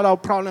down and tell our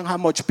problem how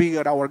much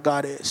bigger our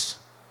God is.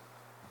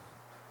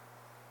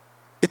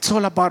 It's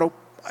all about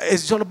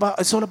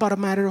a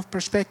matter of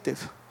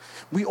perspective.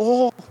 We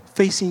all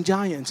facing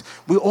giants.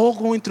 We're all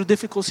going through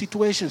difficult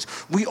situations.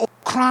 We all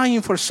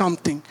crying for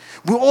something.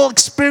 We all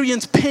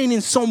experience pain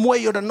in some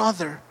way or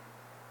another.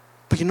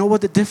 But you know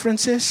what the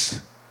difference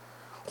is?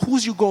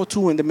 Who's you go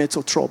to in the midst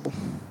of trouble?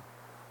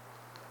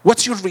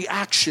 What's your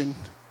reaction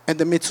in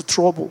the midst of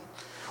trouble?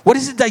 What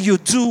is it that you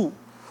do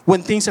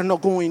when things are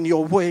not going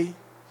your way?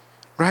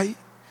 Right?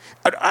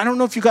 I don't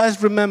know if you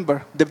guys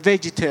remember the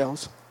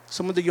VeggieTales.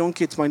 Some of the young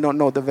kids might not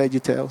know the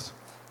VeggieTales.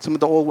 Some of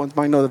the old ones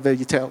might know the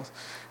VeggieTales.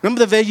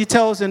 Remember the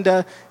VeggieTales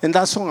in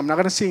that song? I'm not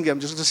going to sing it. I'm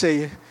just going to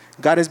say,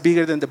 God is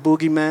bigger than the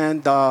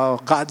boogeyman, the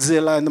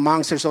Godzilla, and the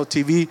monsters of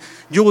TV.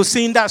 You will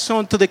sing that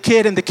song to the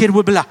kid, and the kid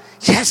will be like,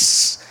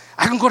 yes,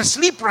 I can go to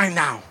sleep right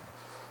now.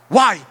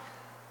 Why?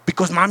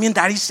 Because mommy and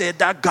daddy said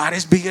that God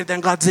is bigger than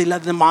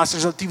Godzilla, the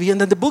monsters of TV, and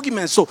then the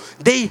boogeyman. So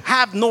they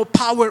have no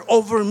power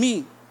over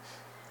me.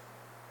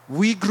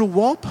 We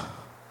grew up,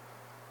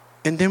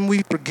 and then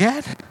we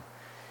forget,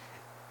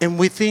 and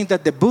we think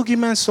that the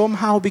boogeyman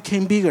somehow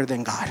became bigger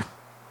than God.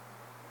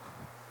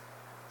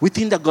 We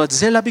think that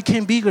Godzilla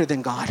became bigger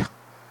than God.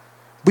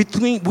 We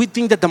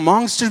think that the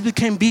monsters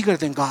became bigger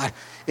than God.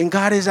 And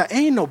God is like,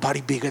 ain't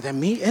nobody bigger than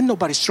me. Ain't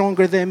nobody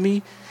stronger than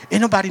me.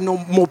 Ain't nobody no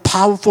more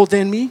powerful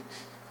than me.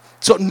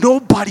 So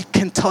nobody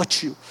can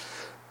touch you.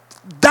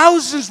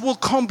 Thousands will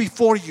come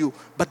before you,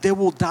 but they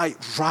will die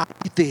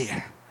right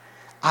there.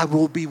 I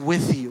will be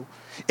with you.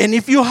 And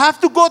if you have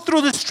to go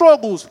through the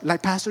struggles,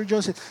 like Pastor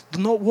Joe said, do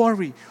not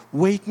worry.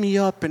 Wake me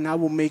up and I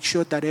will make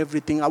sure that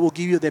I will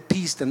give you the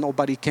peace that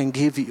nobody can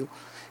give you.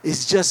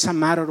 It's just a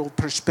matter of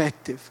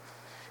perspective.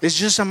 It's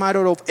just a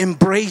matter of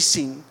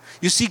embracing.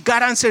 You see,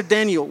 God answered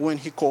Daniel when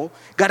he called.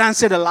 God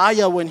answered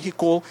Elijah when he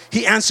called.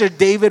 He answered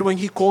David when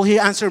he called. He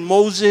answered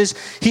Moses.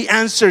 He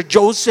answered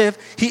Joseph.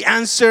 He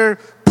answered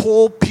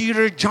Paul,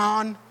 Peter,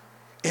 John.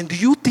 And do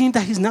you think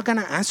that he's not going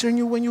to answer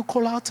you when you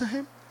call out to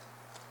him?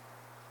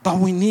 But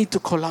we need to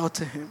call out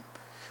to him.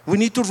 We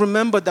need to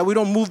remember that we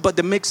don't move by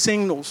the mixed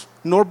signals,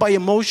 nor by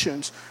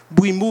emotions.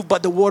 We move by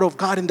the word of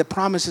God and the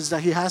promises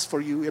that he has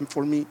for you and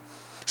for me.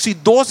 See,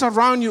 those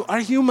around you are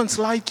humans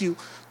like you.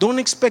 Don't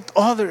expect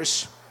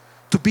others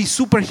to be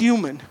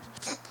superhuman.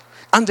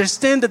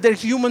 Understand that they're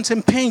humans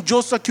in pain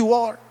just like you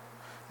are,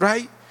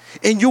 right?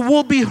 And you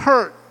will be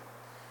hurt.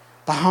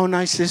 But how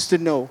nice is to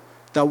know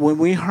that when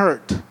we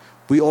hurt,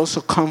 we also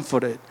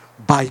comforted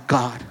by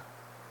God.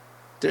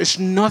 There's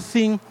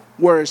nothing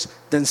worse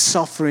than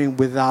suffering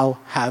without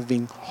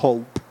having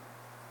hope.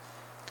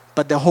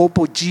 But the hope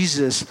of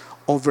Jesus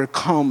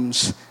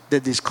overcomes the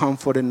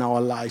discomfort in our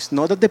lives.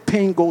 Not that the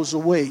pain goes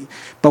away,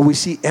 but we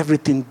see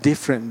everything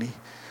differently.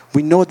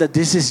 We know that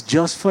this is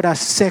just for a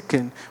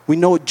second. We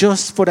know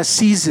just for a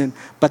season,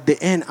 but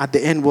at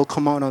the end will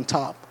come out on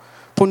top.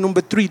 Point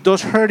number 3,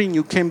 those hurting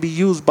you can be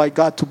used by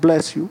God to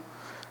bless you.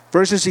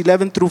 Verses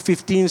 11 through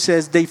 15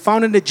 says, they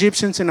found an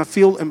Egyptian in a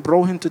field and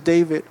brought him to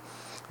David.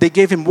 They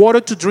gave him water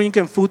to drink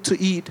and food to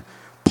eat,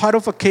 part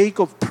of a cake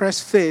of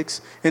pressed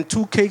figs and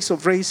 2 cakes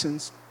of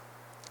raisins.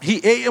 He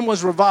ate and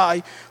was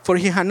revived, for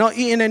he had not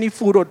eaten any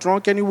food or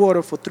drunk any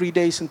water for 3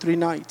 days and 3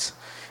 nights.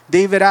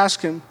 David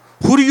asked him,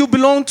 who do you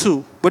belong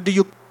to? Where do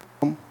you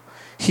come?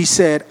 He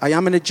said, I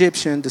am an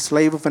Egyptian, the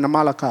slave of an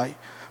Amalekite.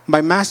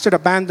 My master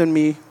abandoned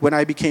me when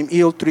I became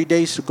ill 3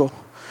 days ago.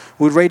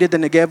 We raided the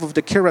Negev of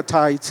the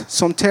Keratites,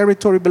 some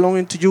territory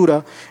belonging to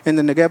Judah, and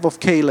the Negev of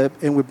Caleb,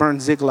 and we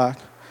burned Ziklag.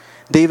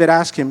 David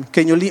asked him,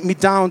 can you lead me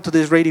down to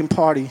this raiding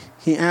party?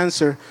 He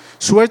answered,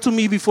 swear to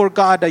me before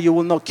God that you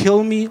will not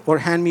kill me or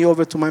hand me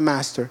over to my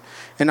master,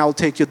 and I'll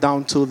take you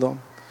down to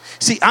them.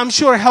 See, I'm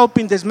sure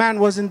helping this man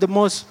wasn't the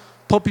most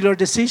popular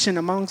decision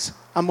amongst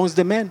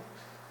the men.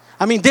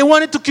 I mean, they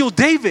wanted to kill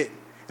David.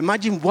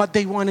 Imagine what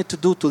they wanted to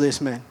do to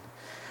this man.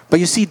 But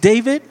you see,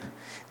 David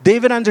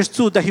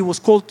understood that he was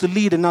called to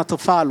lead and not to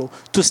follow,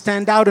 to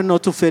stand out and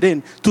not to fit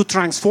in, to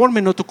transform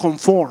and not to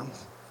conform.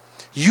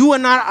 You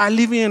and I are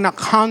living in a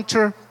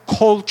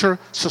counter-culture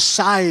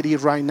society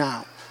right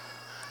now.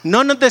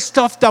 None of the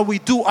stuff that we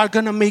do are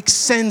going to make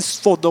sense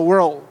for the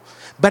world.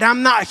 But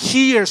I'm not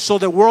here so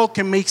the world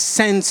can make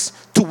sense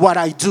to what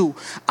I do.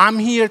 I'm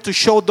here to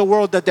show the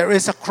world that there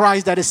is a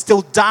Christ that is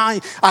still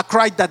dying, a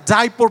Christ that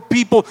died for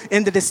people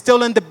and that is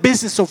still in the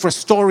business of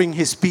restoring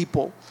his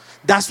people.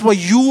 That's what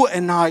you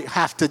and I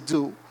have to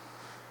do.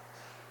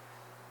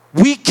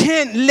 We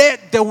can't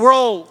let the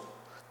world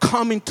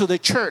come into the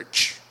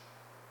church.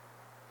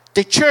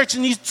 The church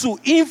needs to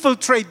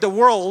infiltrate the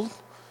world.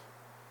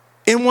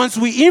 And once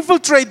we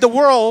infiltrate the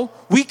world,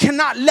 we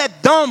cannot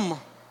let them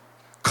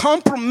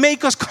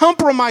make us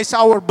compromise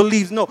our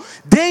beliefs. No,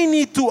 they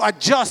need to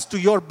adjust to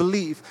your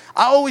belief.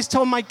 I always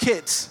tell my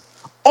kids,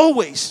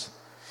 always,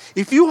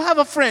 if you have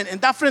a friend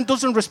and that friend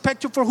doesn't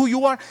respect you for who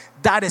you are,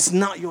 that is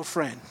not your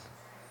friend.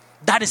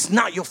 That is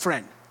not your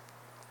friend.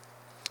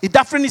 If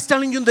that friend is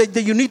telling you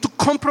that you need to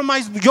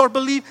compromise your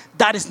belief,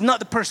 that is not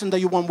the person that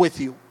you want with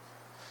you.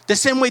 The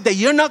same way that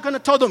you're not going to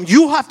tell them,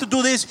 you have to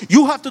do this,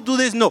 you have to do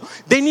this. No,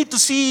 they need to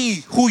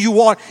see who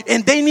you are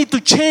and they need to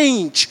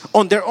change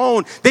on their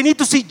own. They need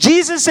to see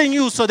Jesus in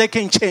you so they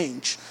can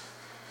change.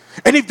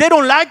 And if they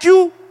don't like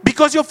you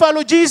because you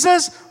follow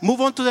Jesus, move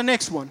on to the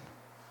next one.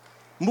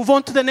 Move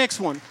on to the next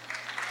one.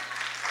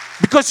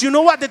 Because you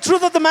know what? The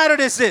truth of the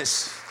matter is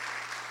this.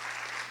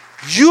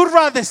 You'd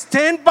rather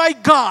stand by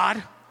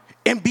God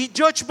and be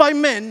judged by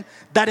men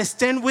than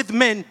stand with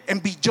men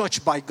and be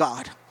judged by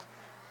God.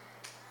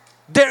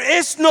 There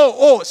is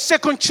no,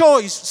 second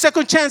choice,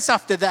 second chance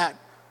after that.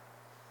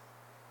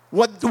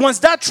 Once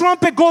that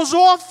trumpet goes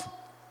off,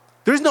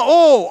 there is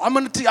no, I'm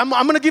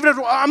gonna give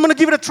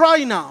it a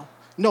try now.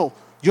 No,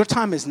 your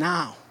time is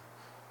now.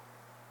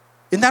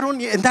 And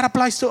that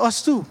applies to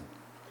us too.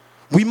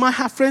 We might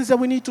have friends that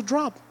we need to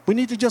drop. We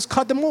need to just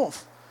cut them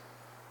off.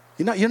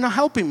 You're not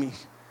helping me.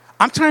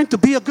 I'm trying to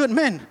be a good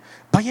man,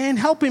 but you ain't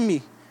helping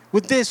me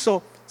with this.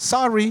 So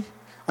sorry,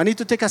 I need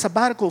to take a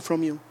sabbatical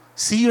from you.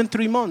 See you in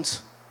 3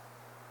 months.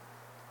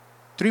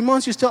 3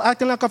 months, you're still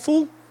acting like a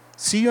fool?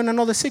 See you in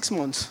another 6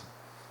 months.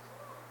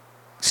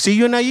 See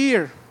you in a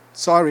year.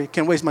 Sorry,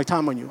 can't waste my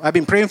time on you. I've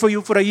been praying for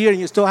you for a year and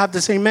you still have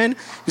the same man.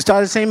 You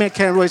start the same man,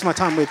 can't waste my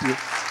time with you.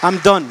 I'm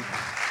done.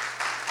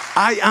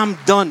 I am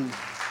done.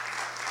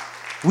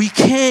 We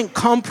can't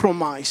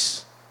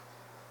compromise.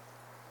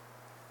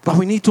 But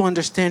we need to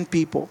understand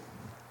people.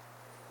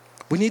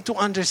 We need to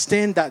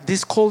understand that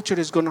this culture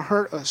is going to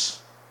hurt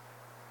us.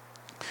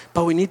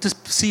 But we need to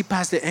see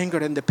past the anger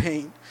and the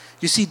pain.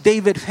 You see,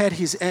 David had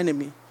his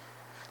enemy.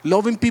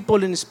 Loving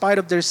people in spite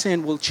of their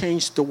sin will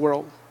change the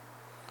world.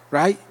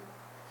 Right?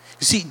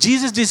 You see,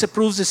 Jesus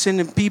disapproves the sin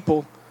in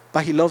people,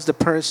 but he loves the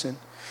person.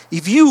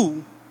 If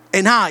you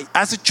and I,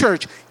 as a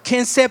church,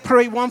 can't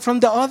separate one from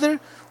the other,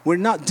 we're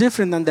not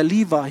different than the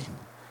Levite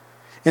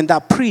and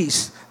that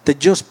priest that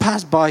just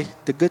passed by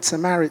the Good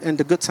Samaritan and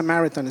the Good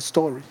Samaritan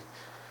story.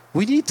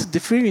 We need to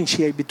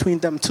differentiate between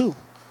them too.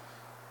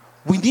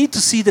 We need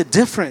to see the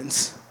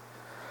difference.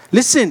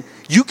 Listen,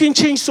 you can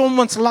change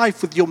someone's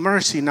life with your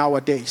mercy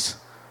nowadays.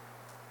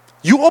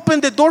 You open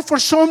the door for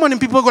someone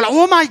and people go like,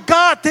 oh my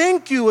God,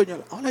 thank you. And you're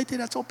like, all I did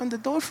was open the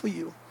door for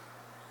you.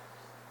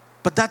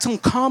 But that's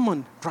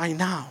uncommon right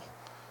now.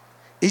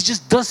 It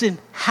just doesn't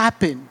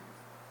happen.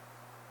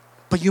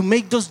 But you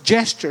make those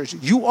gestures.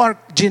 You are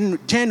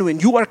genuine.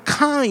 You are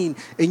kind.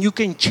 And you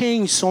can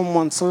change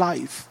someone's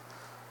life.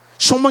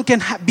 Someone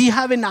can be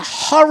having a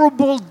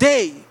horrible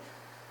day.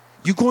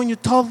 You go and you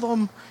tell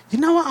them, you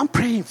know what, I'm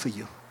praying for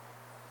you.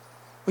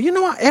 Well, you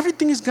know what,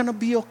 everything is going to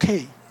be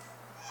okay.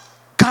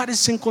 God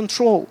is in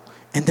control.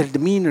 And their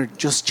demeanor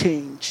just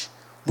change.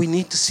 We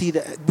need to see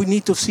that. We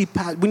need to see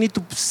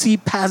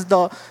past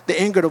the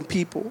anger of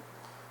people.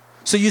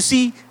 So you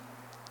see,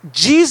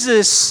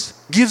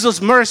 Jesus gives us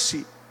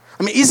mercy.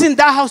 I mean, isn't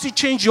that how he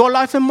changed your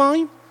life and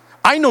mine?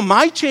 I know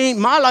my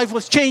life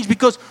was changed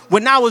because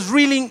when I was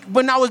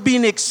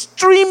being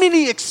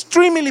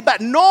extremely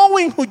bad,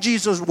 knowing who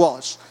Jesus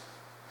was,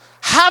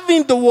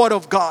 having the Word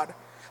of God,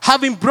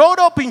 having brought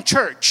up in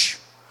church,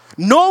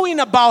 knowing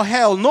about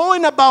hell,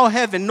 knowing about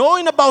heaven,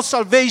 knowing about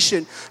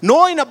salvation,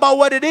 knowing about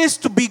what it is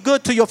to be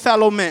good to your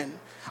fellow men,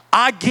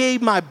 I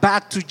gave my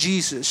back to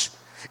Jesus.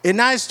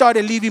 And I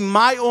started living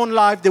my own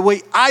life the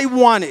way I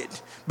wanted,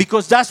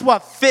 because that's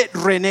what fit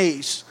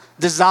Rene's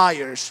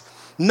desires.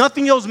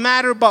 Nothing else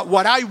mattered but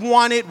what I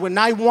wanted, when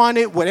I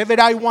wanted, whatever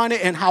I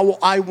wanted, and how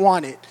I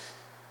wanted.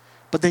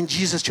 But then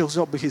Jesus shows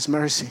up with his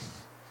mercy.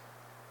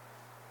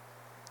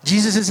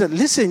 Jesus said,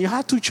 listen, you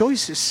have two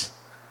choices.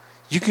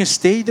 You can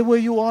stay the way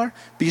you are,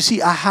 but you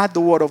see, I had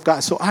the Word of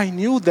God, so I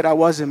knew that I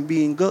wasn't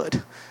being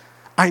good.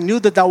 I knew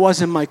that that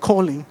wasn't my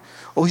calling.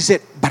 Oh, he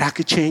said, but I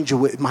could change you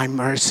with my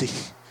mercy.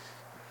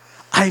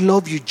 I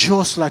love you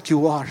just like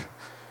you are.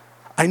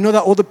 I know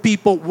that other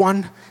people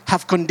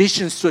have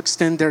conditions to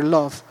extend their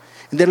love.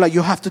 And they're like,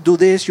 you have to do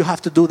this, you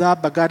have to do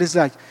that. But God is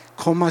like,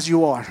 come as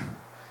you are.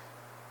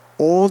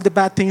 All the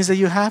bad things that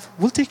you have,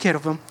 we'll take care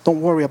of them. Don't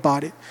worry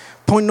about it.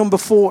 Point number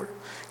 4.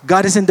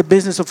 God is in the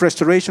business of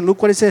restoration.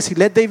 Look what it says. He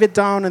let David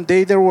down, and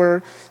they there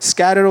were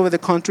scattered over the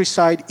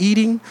countryside,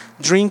 eating,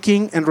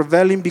 drinking, and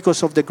reveling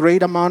because of the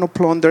great amount of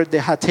plunder they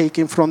had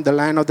taken from the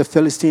land of the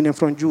Philistines and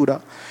from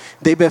Judah.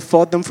 David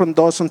fought them from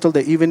dusk until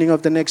the evening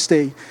of the next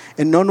day,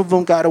 and none of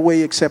them got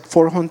away except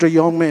 400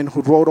 young men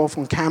who rode off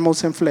on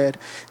camels and fled.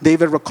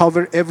 David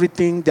recovered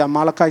everything the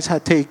Amalekites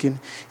had taken,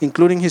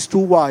 including his 2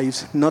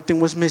 wives. Nothing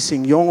was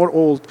missing, young or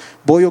old,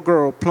 boy or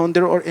girl,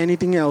 plunder or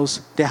anything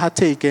else they had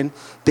taken.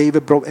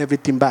 David brought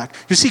everything back.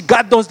 You see,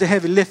 God does the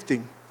heavy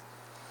lifting,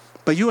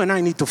 but you and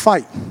I need to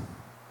fight.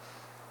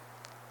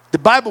 The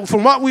Bible,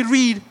 from what we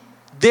read,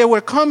 they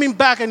were coming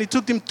back, and it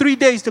took them 3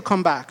 days to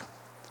come back.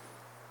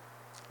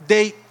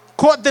 They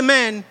caught the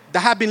men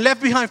that had been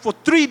left behind for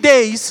 3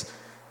 days.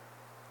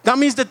 That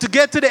means that to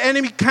get to the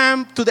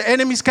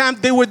enemy's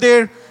camp, they were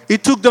there.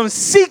 It took them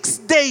 6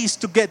 days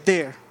to get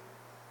there.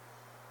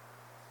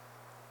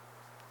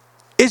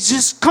 It's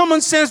just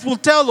common sense will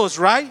tell us,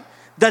 right?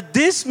 That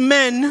these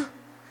men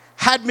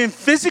had been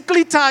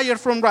physically tired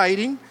from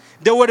riding.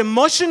 They were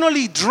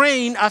emotionally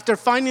drained after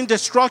finding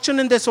destruction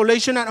and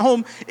desolation at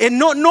home and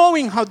not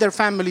knowing how their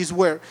families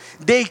were.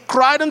 They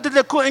cried until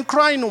they couldn't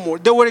cry no more.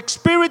 They were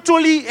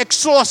spiritually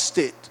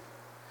exhausted.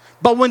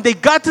 But when they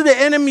got to the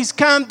enemy's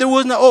camp, there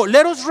was no,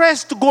 let us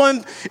rest to go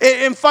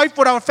and fight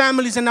for our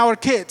families and our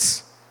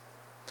kids.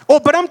 Oh,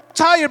 but I'm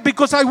tired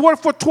because I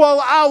work for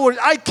 12 hours.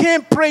 I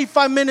can't pray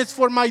 5 minutes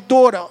for my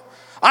daughter.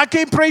 I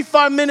can't pray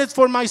 5 minutes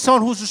for my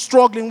son who's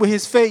struggling with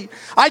his faith.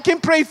 I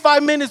can pray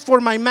 5 minutes for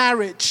my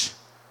marriage.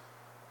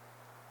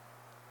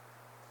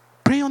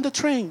 Pray on the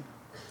train.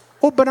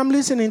 Oh, but I'm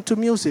listening to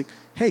music.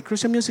 Hey,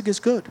 Christian music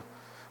is good,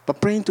 but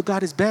praying to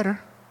God is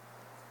better.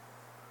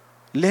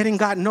 Letting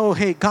God know,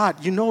 hey,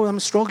 God, you know I'm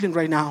struggling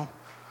right now.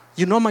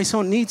 You know my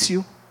son needs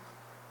you.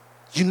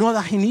 You know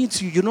that he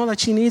needs you. You know that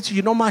she needs you.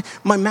 You know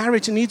my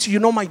marriage needs you. You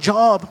know my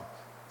job.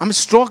 I'm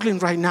struggling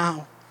right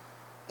now.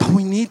 But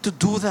we need to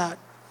do that.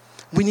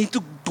 We need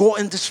to go,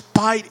 and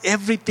despite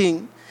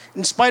everything,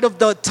 in spite of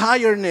the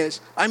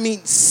tiredness,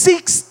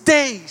 6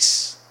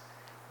 days.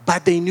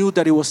 But they knew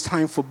that it was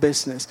time for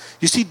business.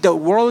 You see, the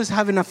world is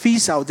having a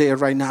feast out there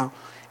right now.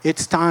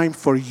 It's time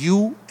for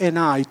you and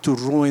I to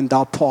ruin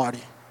that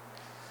party.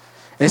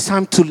 It's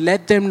time to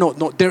let them know,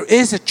 no, there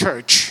is a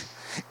church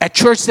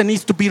that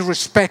needs to be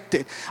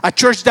respected, a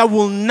church that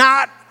will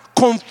not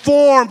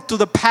conform to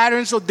the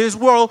patterns of this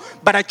world,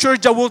 but a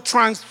church that will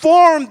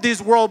transform this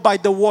world by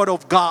the Word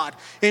of God.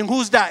 And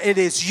who's that? It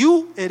is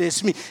you, it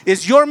is me.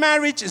 It's your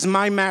marriage, it's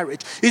my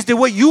marriage. It's the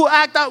way you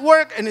act at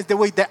work, and it's the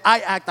way that I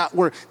act at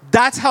work.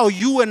 That's how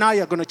you and I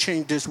are going to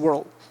change this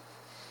world.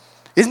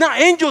 It's not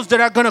angels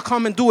that are going to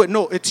come and do it.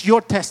 No, it's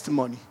your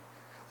testimony.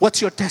 What's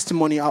your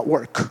testimony at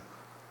work?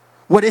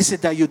 What is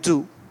it that you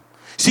do?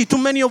 See, too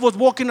many of us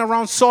walking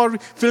around sorry,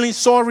 feeling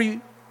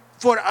sorry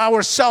for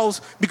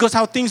ourselves because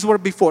how things were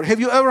before. Have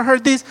you ever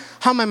heard this?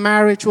 How my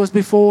marriage was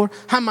before,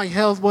 how my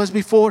health was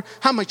before,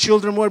 how my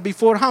children were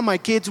before, how my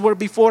kids were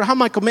before, how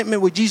my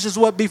commitment with Jesus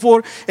was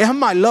before, and how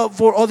my love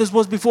for others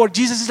was before.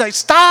 Jesus is like,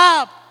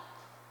 stop!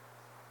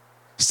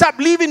 Stop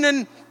living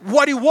in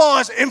what it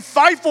was and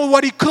fight for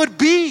what it could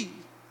be.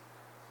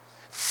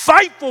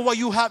 Fight for what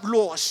you have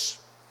lost.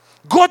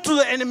 Go to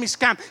the enemy's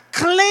camp.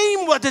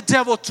 Claim what the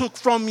devil took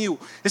from you.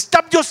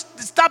 Stop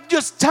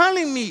just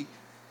telling me,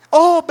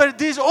 oh, but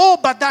this, oh,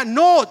 but that.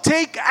 No,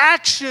 take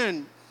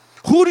action.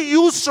 Who do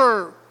you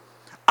serve?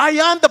 I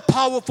am the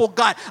powerful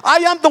God. I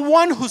am the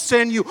one who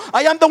sent you.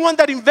 I am the one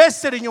that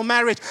invested in your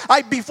marriage.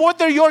 Before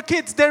they're your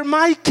kids, they're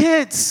my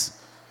kids.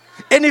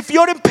 And if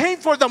you're in pain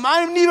for them,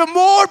 I'm even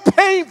more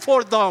pain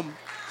for them.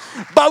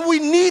 But we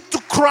need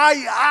to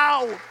cry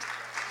out.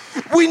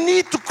 We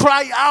need to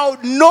cry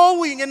out,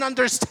 knowing and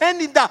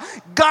understanding that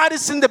God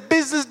is in the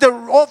business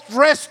of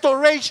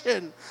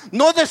restoration,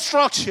 no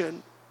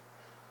destruction.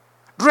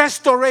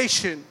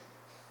 Restoration.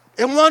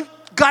 And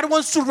God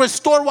wants to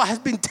restore what has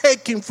been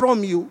taken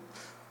from you.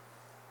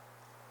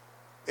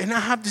 And I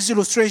have this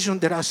illustration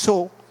that I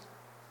saw.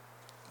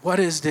 What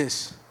is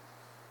this?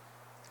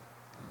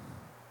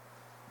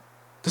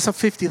 This is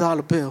a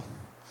 $50 bill.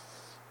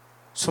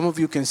 Some of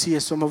you can see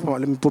it, some of them,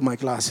 let me put my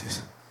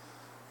glasses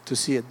to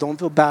see it. Don't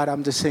feel bad,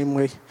 I'm the same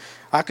way.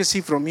 I can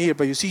see from here,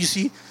 but you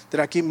see that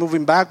I keep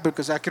moving back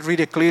because I can read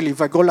it clearly. If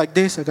I go like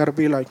this, I gotta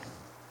be like,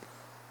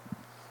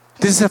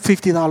 this is a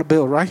 $50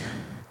 bill, right?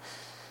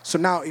 So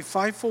now, if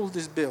I fold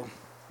this bill,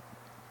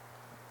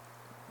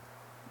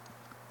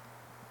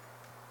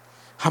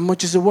 how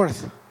much is it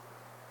worth?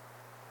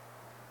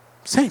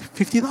 Same,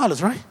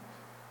 $50, right?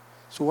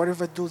 So what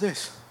if I do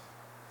this?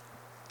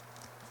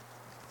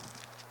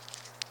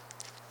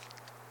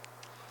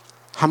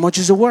 How much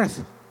is it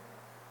worth?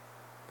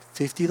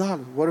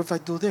 $50. What if I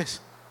do this?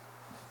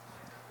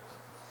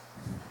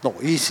 No,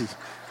 easy.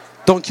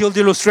 Don't kill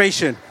the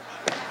illustration.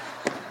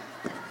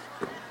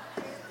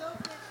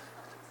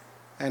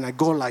 And I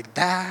go like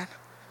that.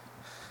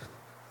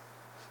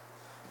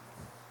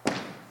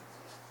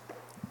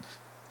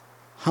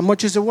 How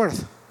much is it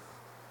worth?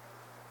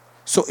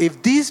 So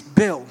if this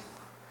bill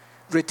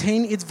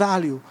retained its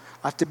value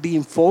after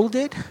being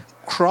folded,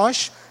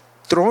 crushed,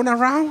 thrown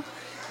around,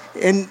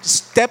 and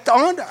stepped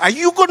on, are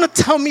you going to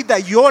tell me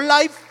that your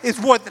life is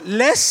worth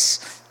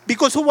less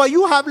because of what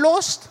you have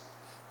lost?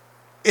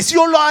 Is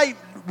your life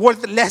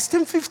worth less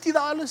than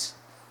 $50?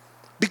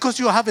 Because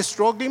you have a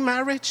struggling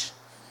marriage?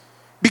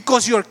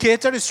 Because your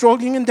kids are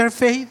struggling in their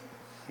faith?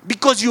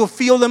 Because you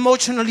feel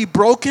emotionally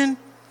broken?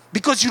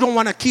 Because you don't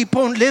want to keep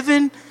on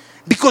living?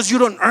 Because you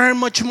don't earn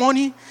much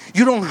money?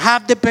 You don't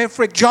have the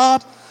perfect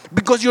job?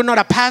 Because you're not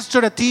a pastor,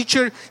 a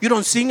teacher, you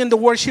don't sing in the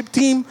worship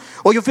team?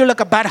 Or you feel like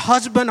a bad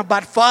husband, a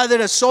bad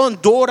father, a son,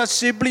 daughter,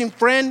 sibling,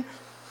 friend?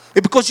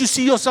 Because you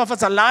see yourself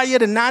as a liar,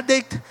 an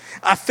addict,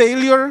 a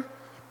failure?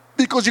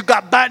 Because you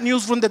got bad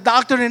news from the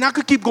doctor? And I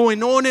could keep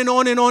going on and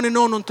on and on and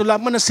on until I'm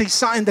going to say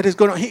something that is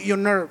going to hit your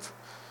nerve.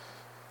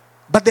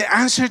 But the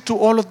answer to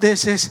all of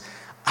this is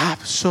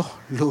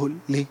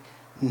absolutely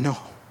no.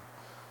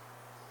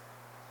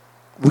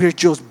 We're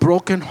just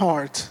broken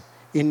hearts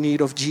in need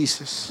of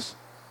Jesus.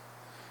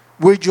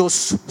 We're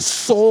just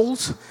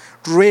souls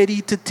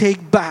ready to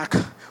take back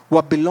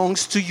what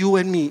belongs to you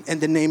and me in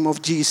the name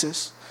of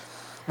Jesus.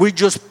 We're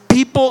just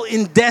people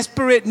in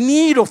desperate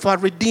need of a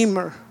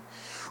Redeemer.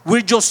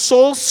 We're just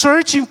souls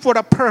searching for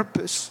a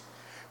purpose.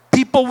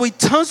 People with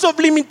tons of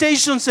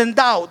limitations and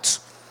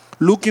doubts,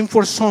 looking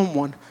for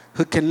someone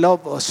who can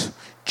love us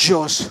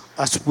just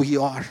as we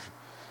are.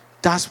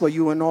 That's what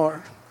you and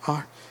I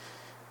are.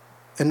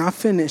 And I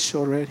finished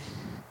already.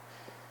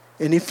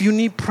 And if you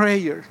need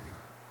prayer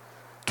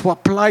to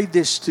apply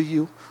this to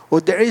you, or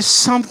there is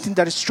something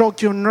that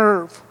struck your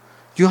nerve,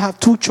 you have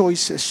two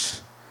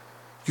choices.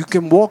 You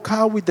can walk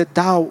out with the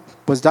doubt.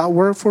 Was that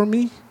word for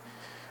me?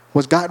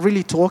 Was God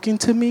really talking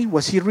to me?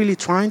 Was he really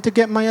trying to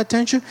get my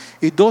attention?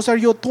 If those are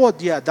your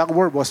thoughts, yeah, that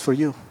word was for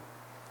you.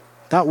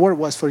 That word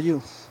was for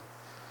you.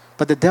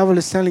 But the devil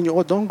is telling you,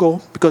 oh, don't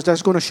go, because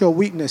that's going to show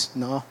weakness.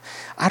 No,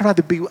 I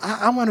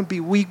want to be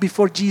weak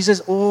before Jesus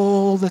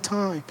all the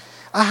time.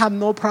 I have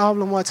no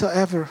problem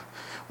whatsoever.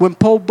 When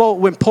Paul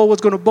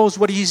was going to boast,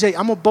 what did he say?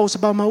 I'm going to boast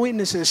about my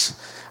witnesses.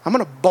 I'm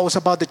going to boast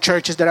about the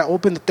churches that I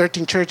opened, the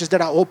 13 churches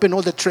that I opened,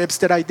 all the trips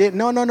that I did.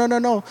 No. I'm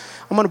going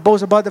to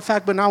boast about the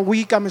fact, but now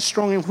weak, I'm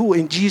strong in who?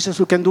 In Jesus,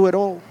 who can do it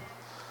all.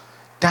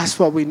 That's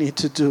what we need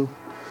to do.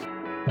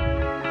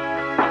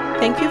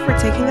 Thank you for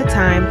taking the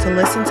time to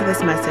listen to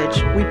this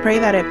message. We pray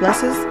that it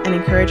blesses and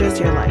encourages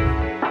your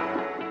life.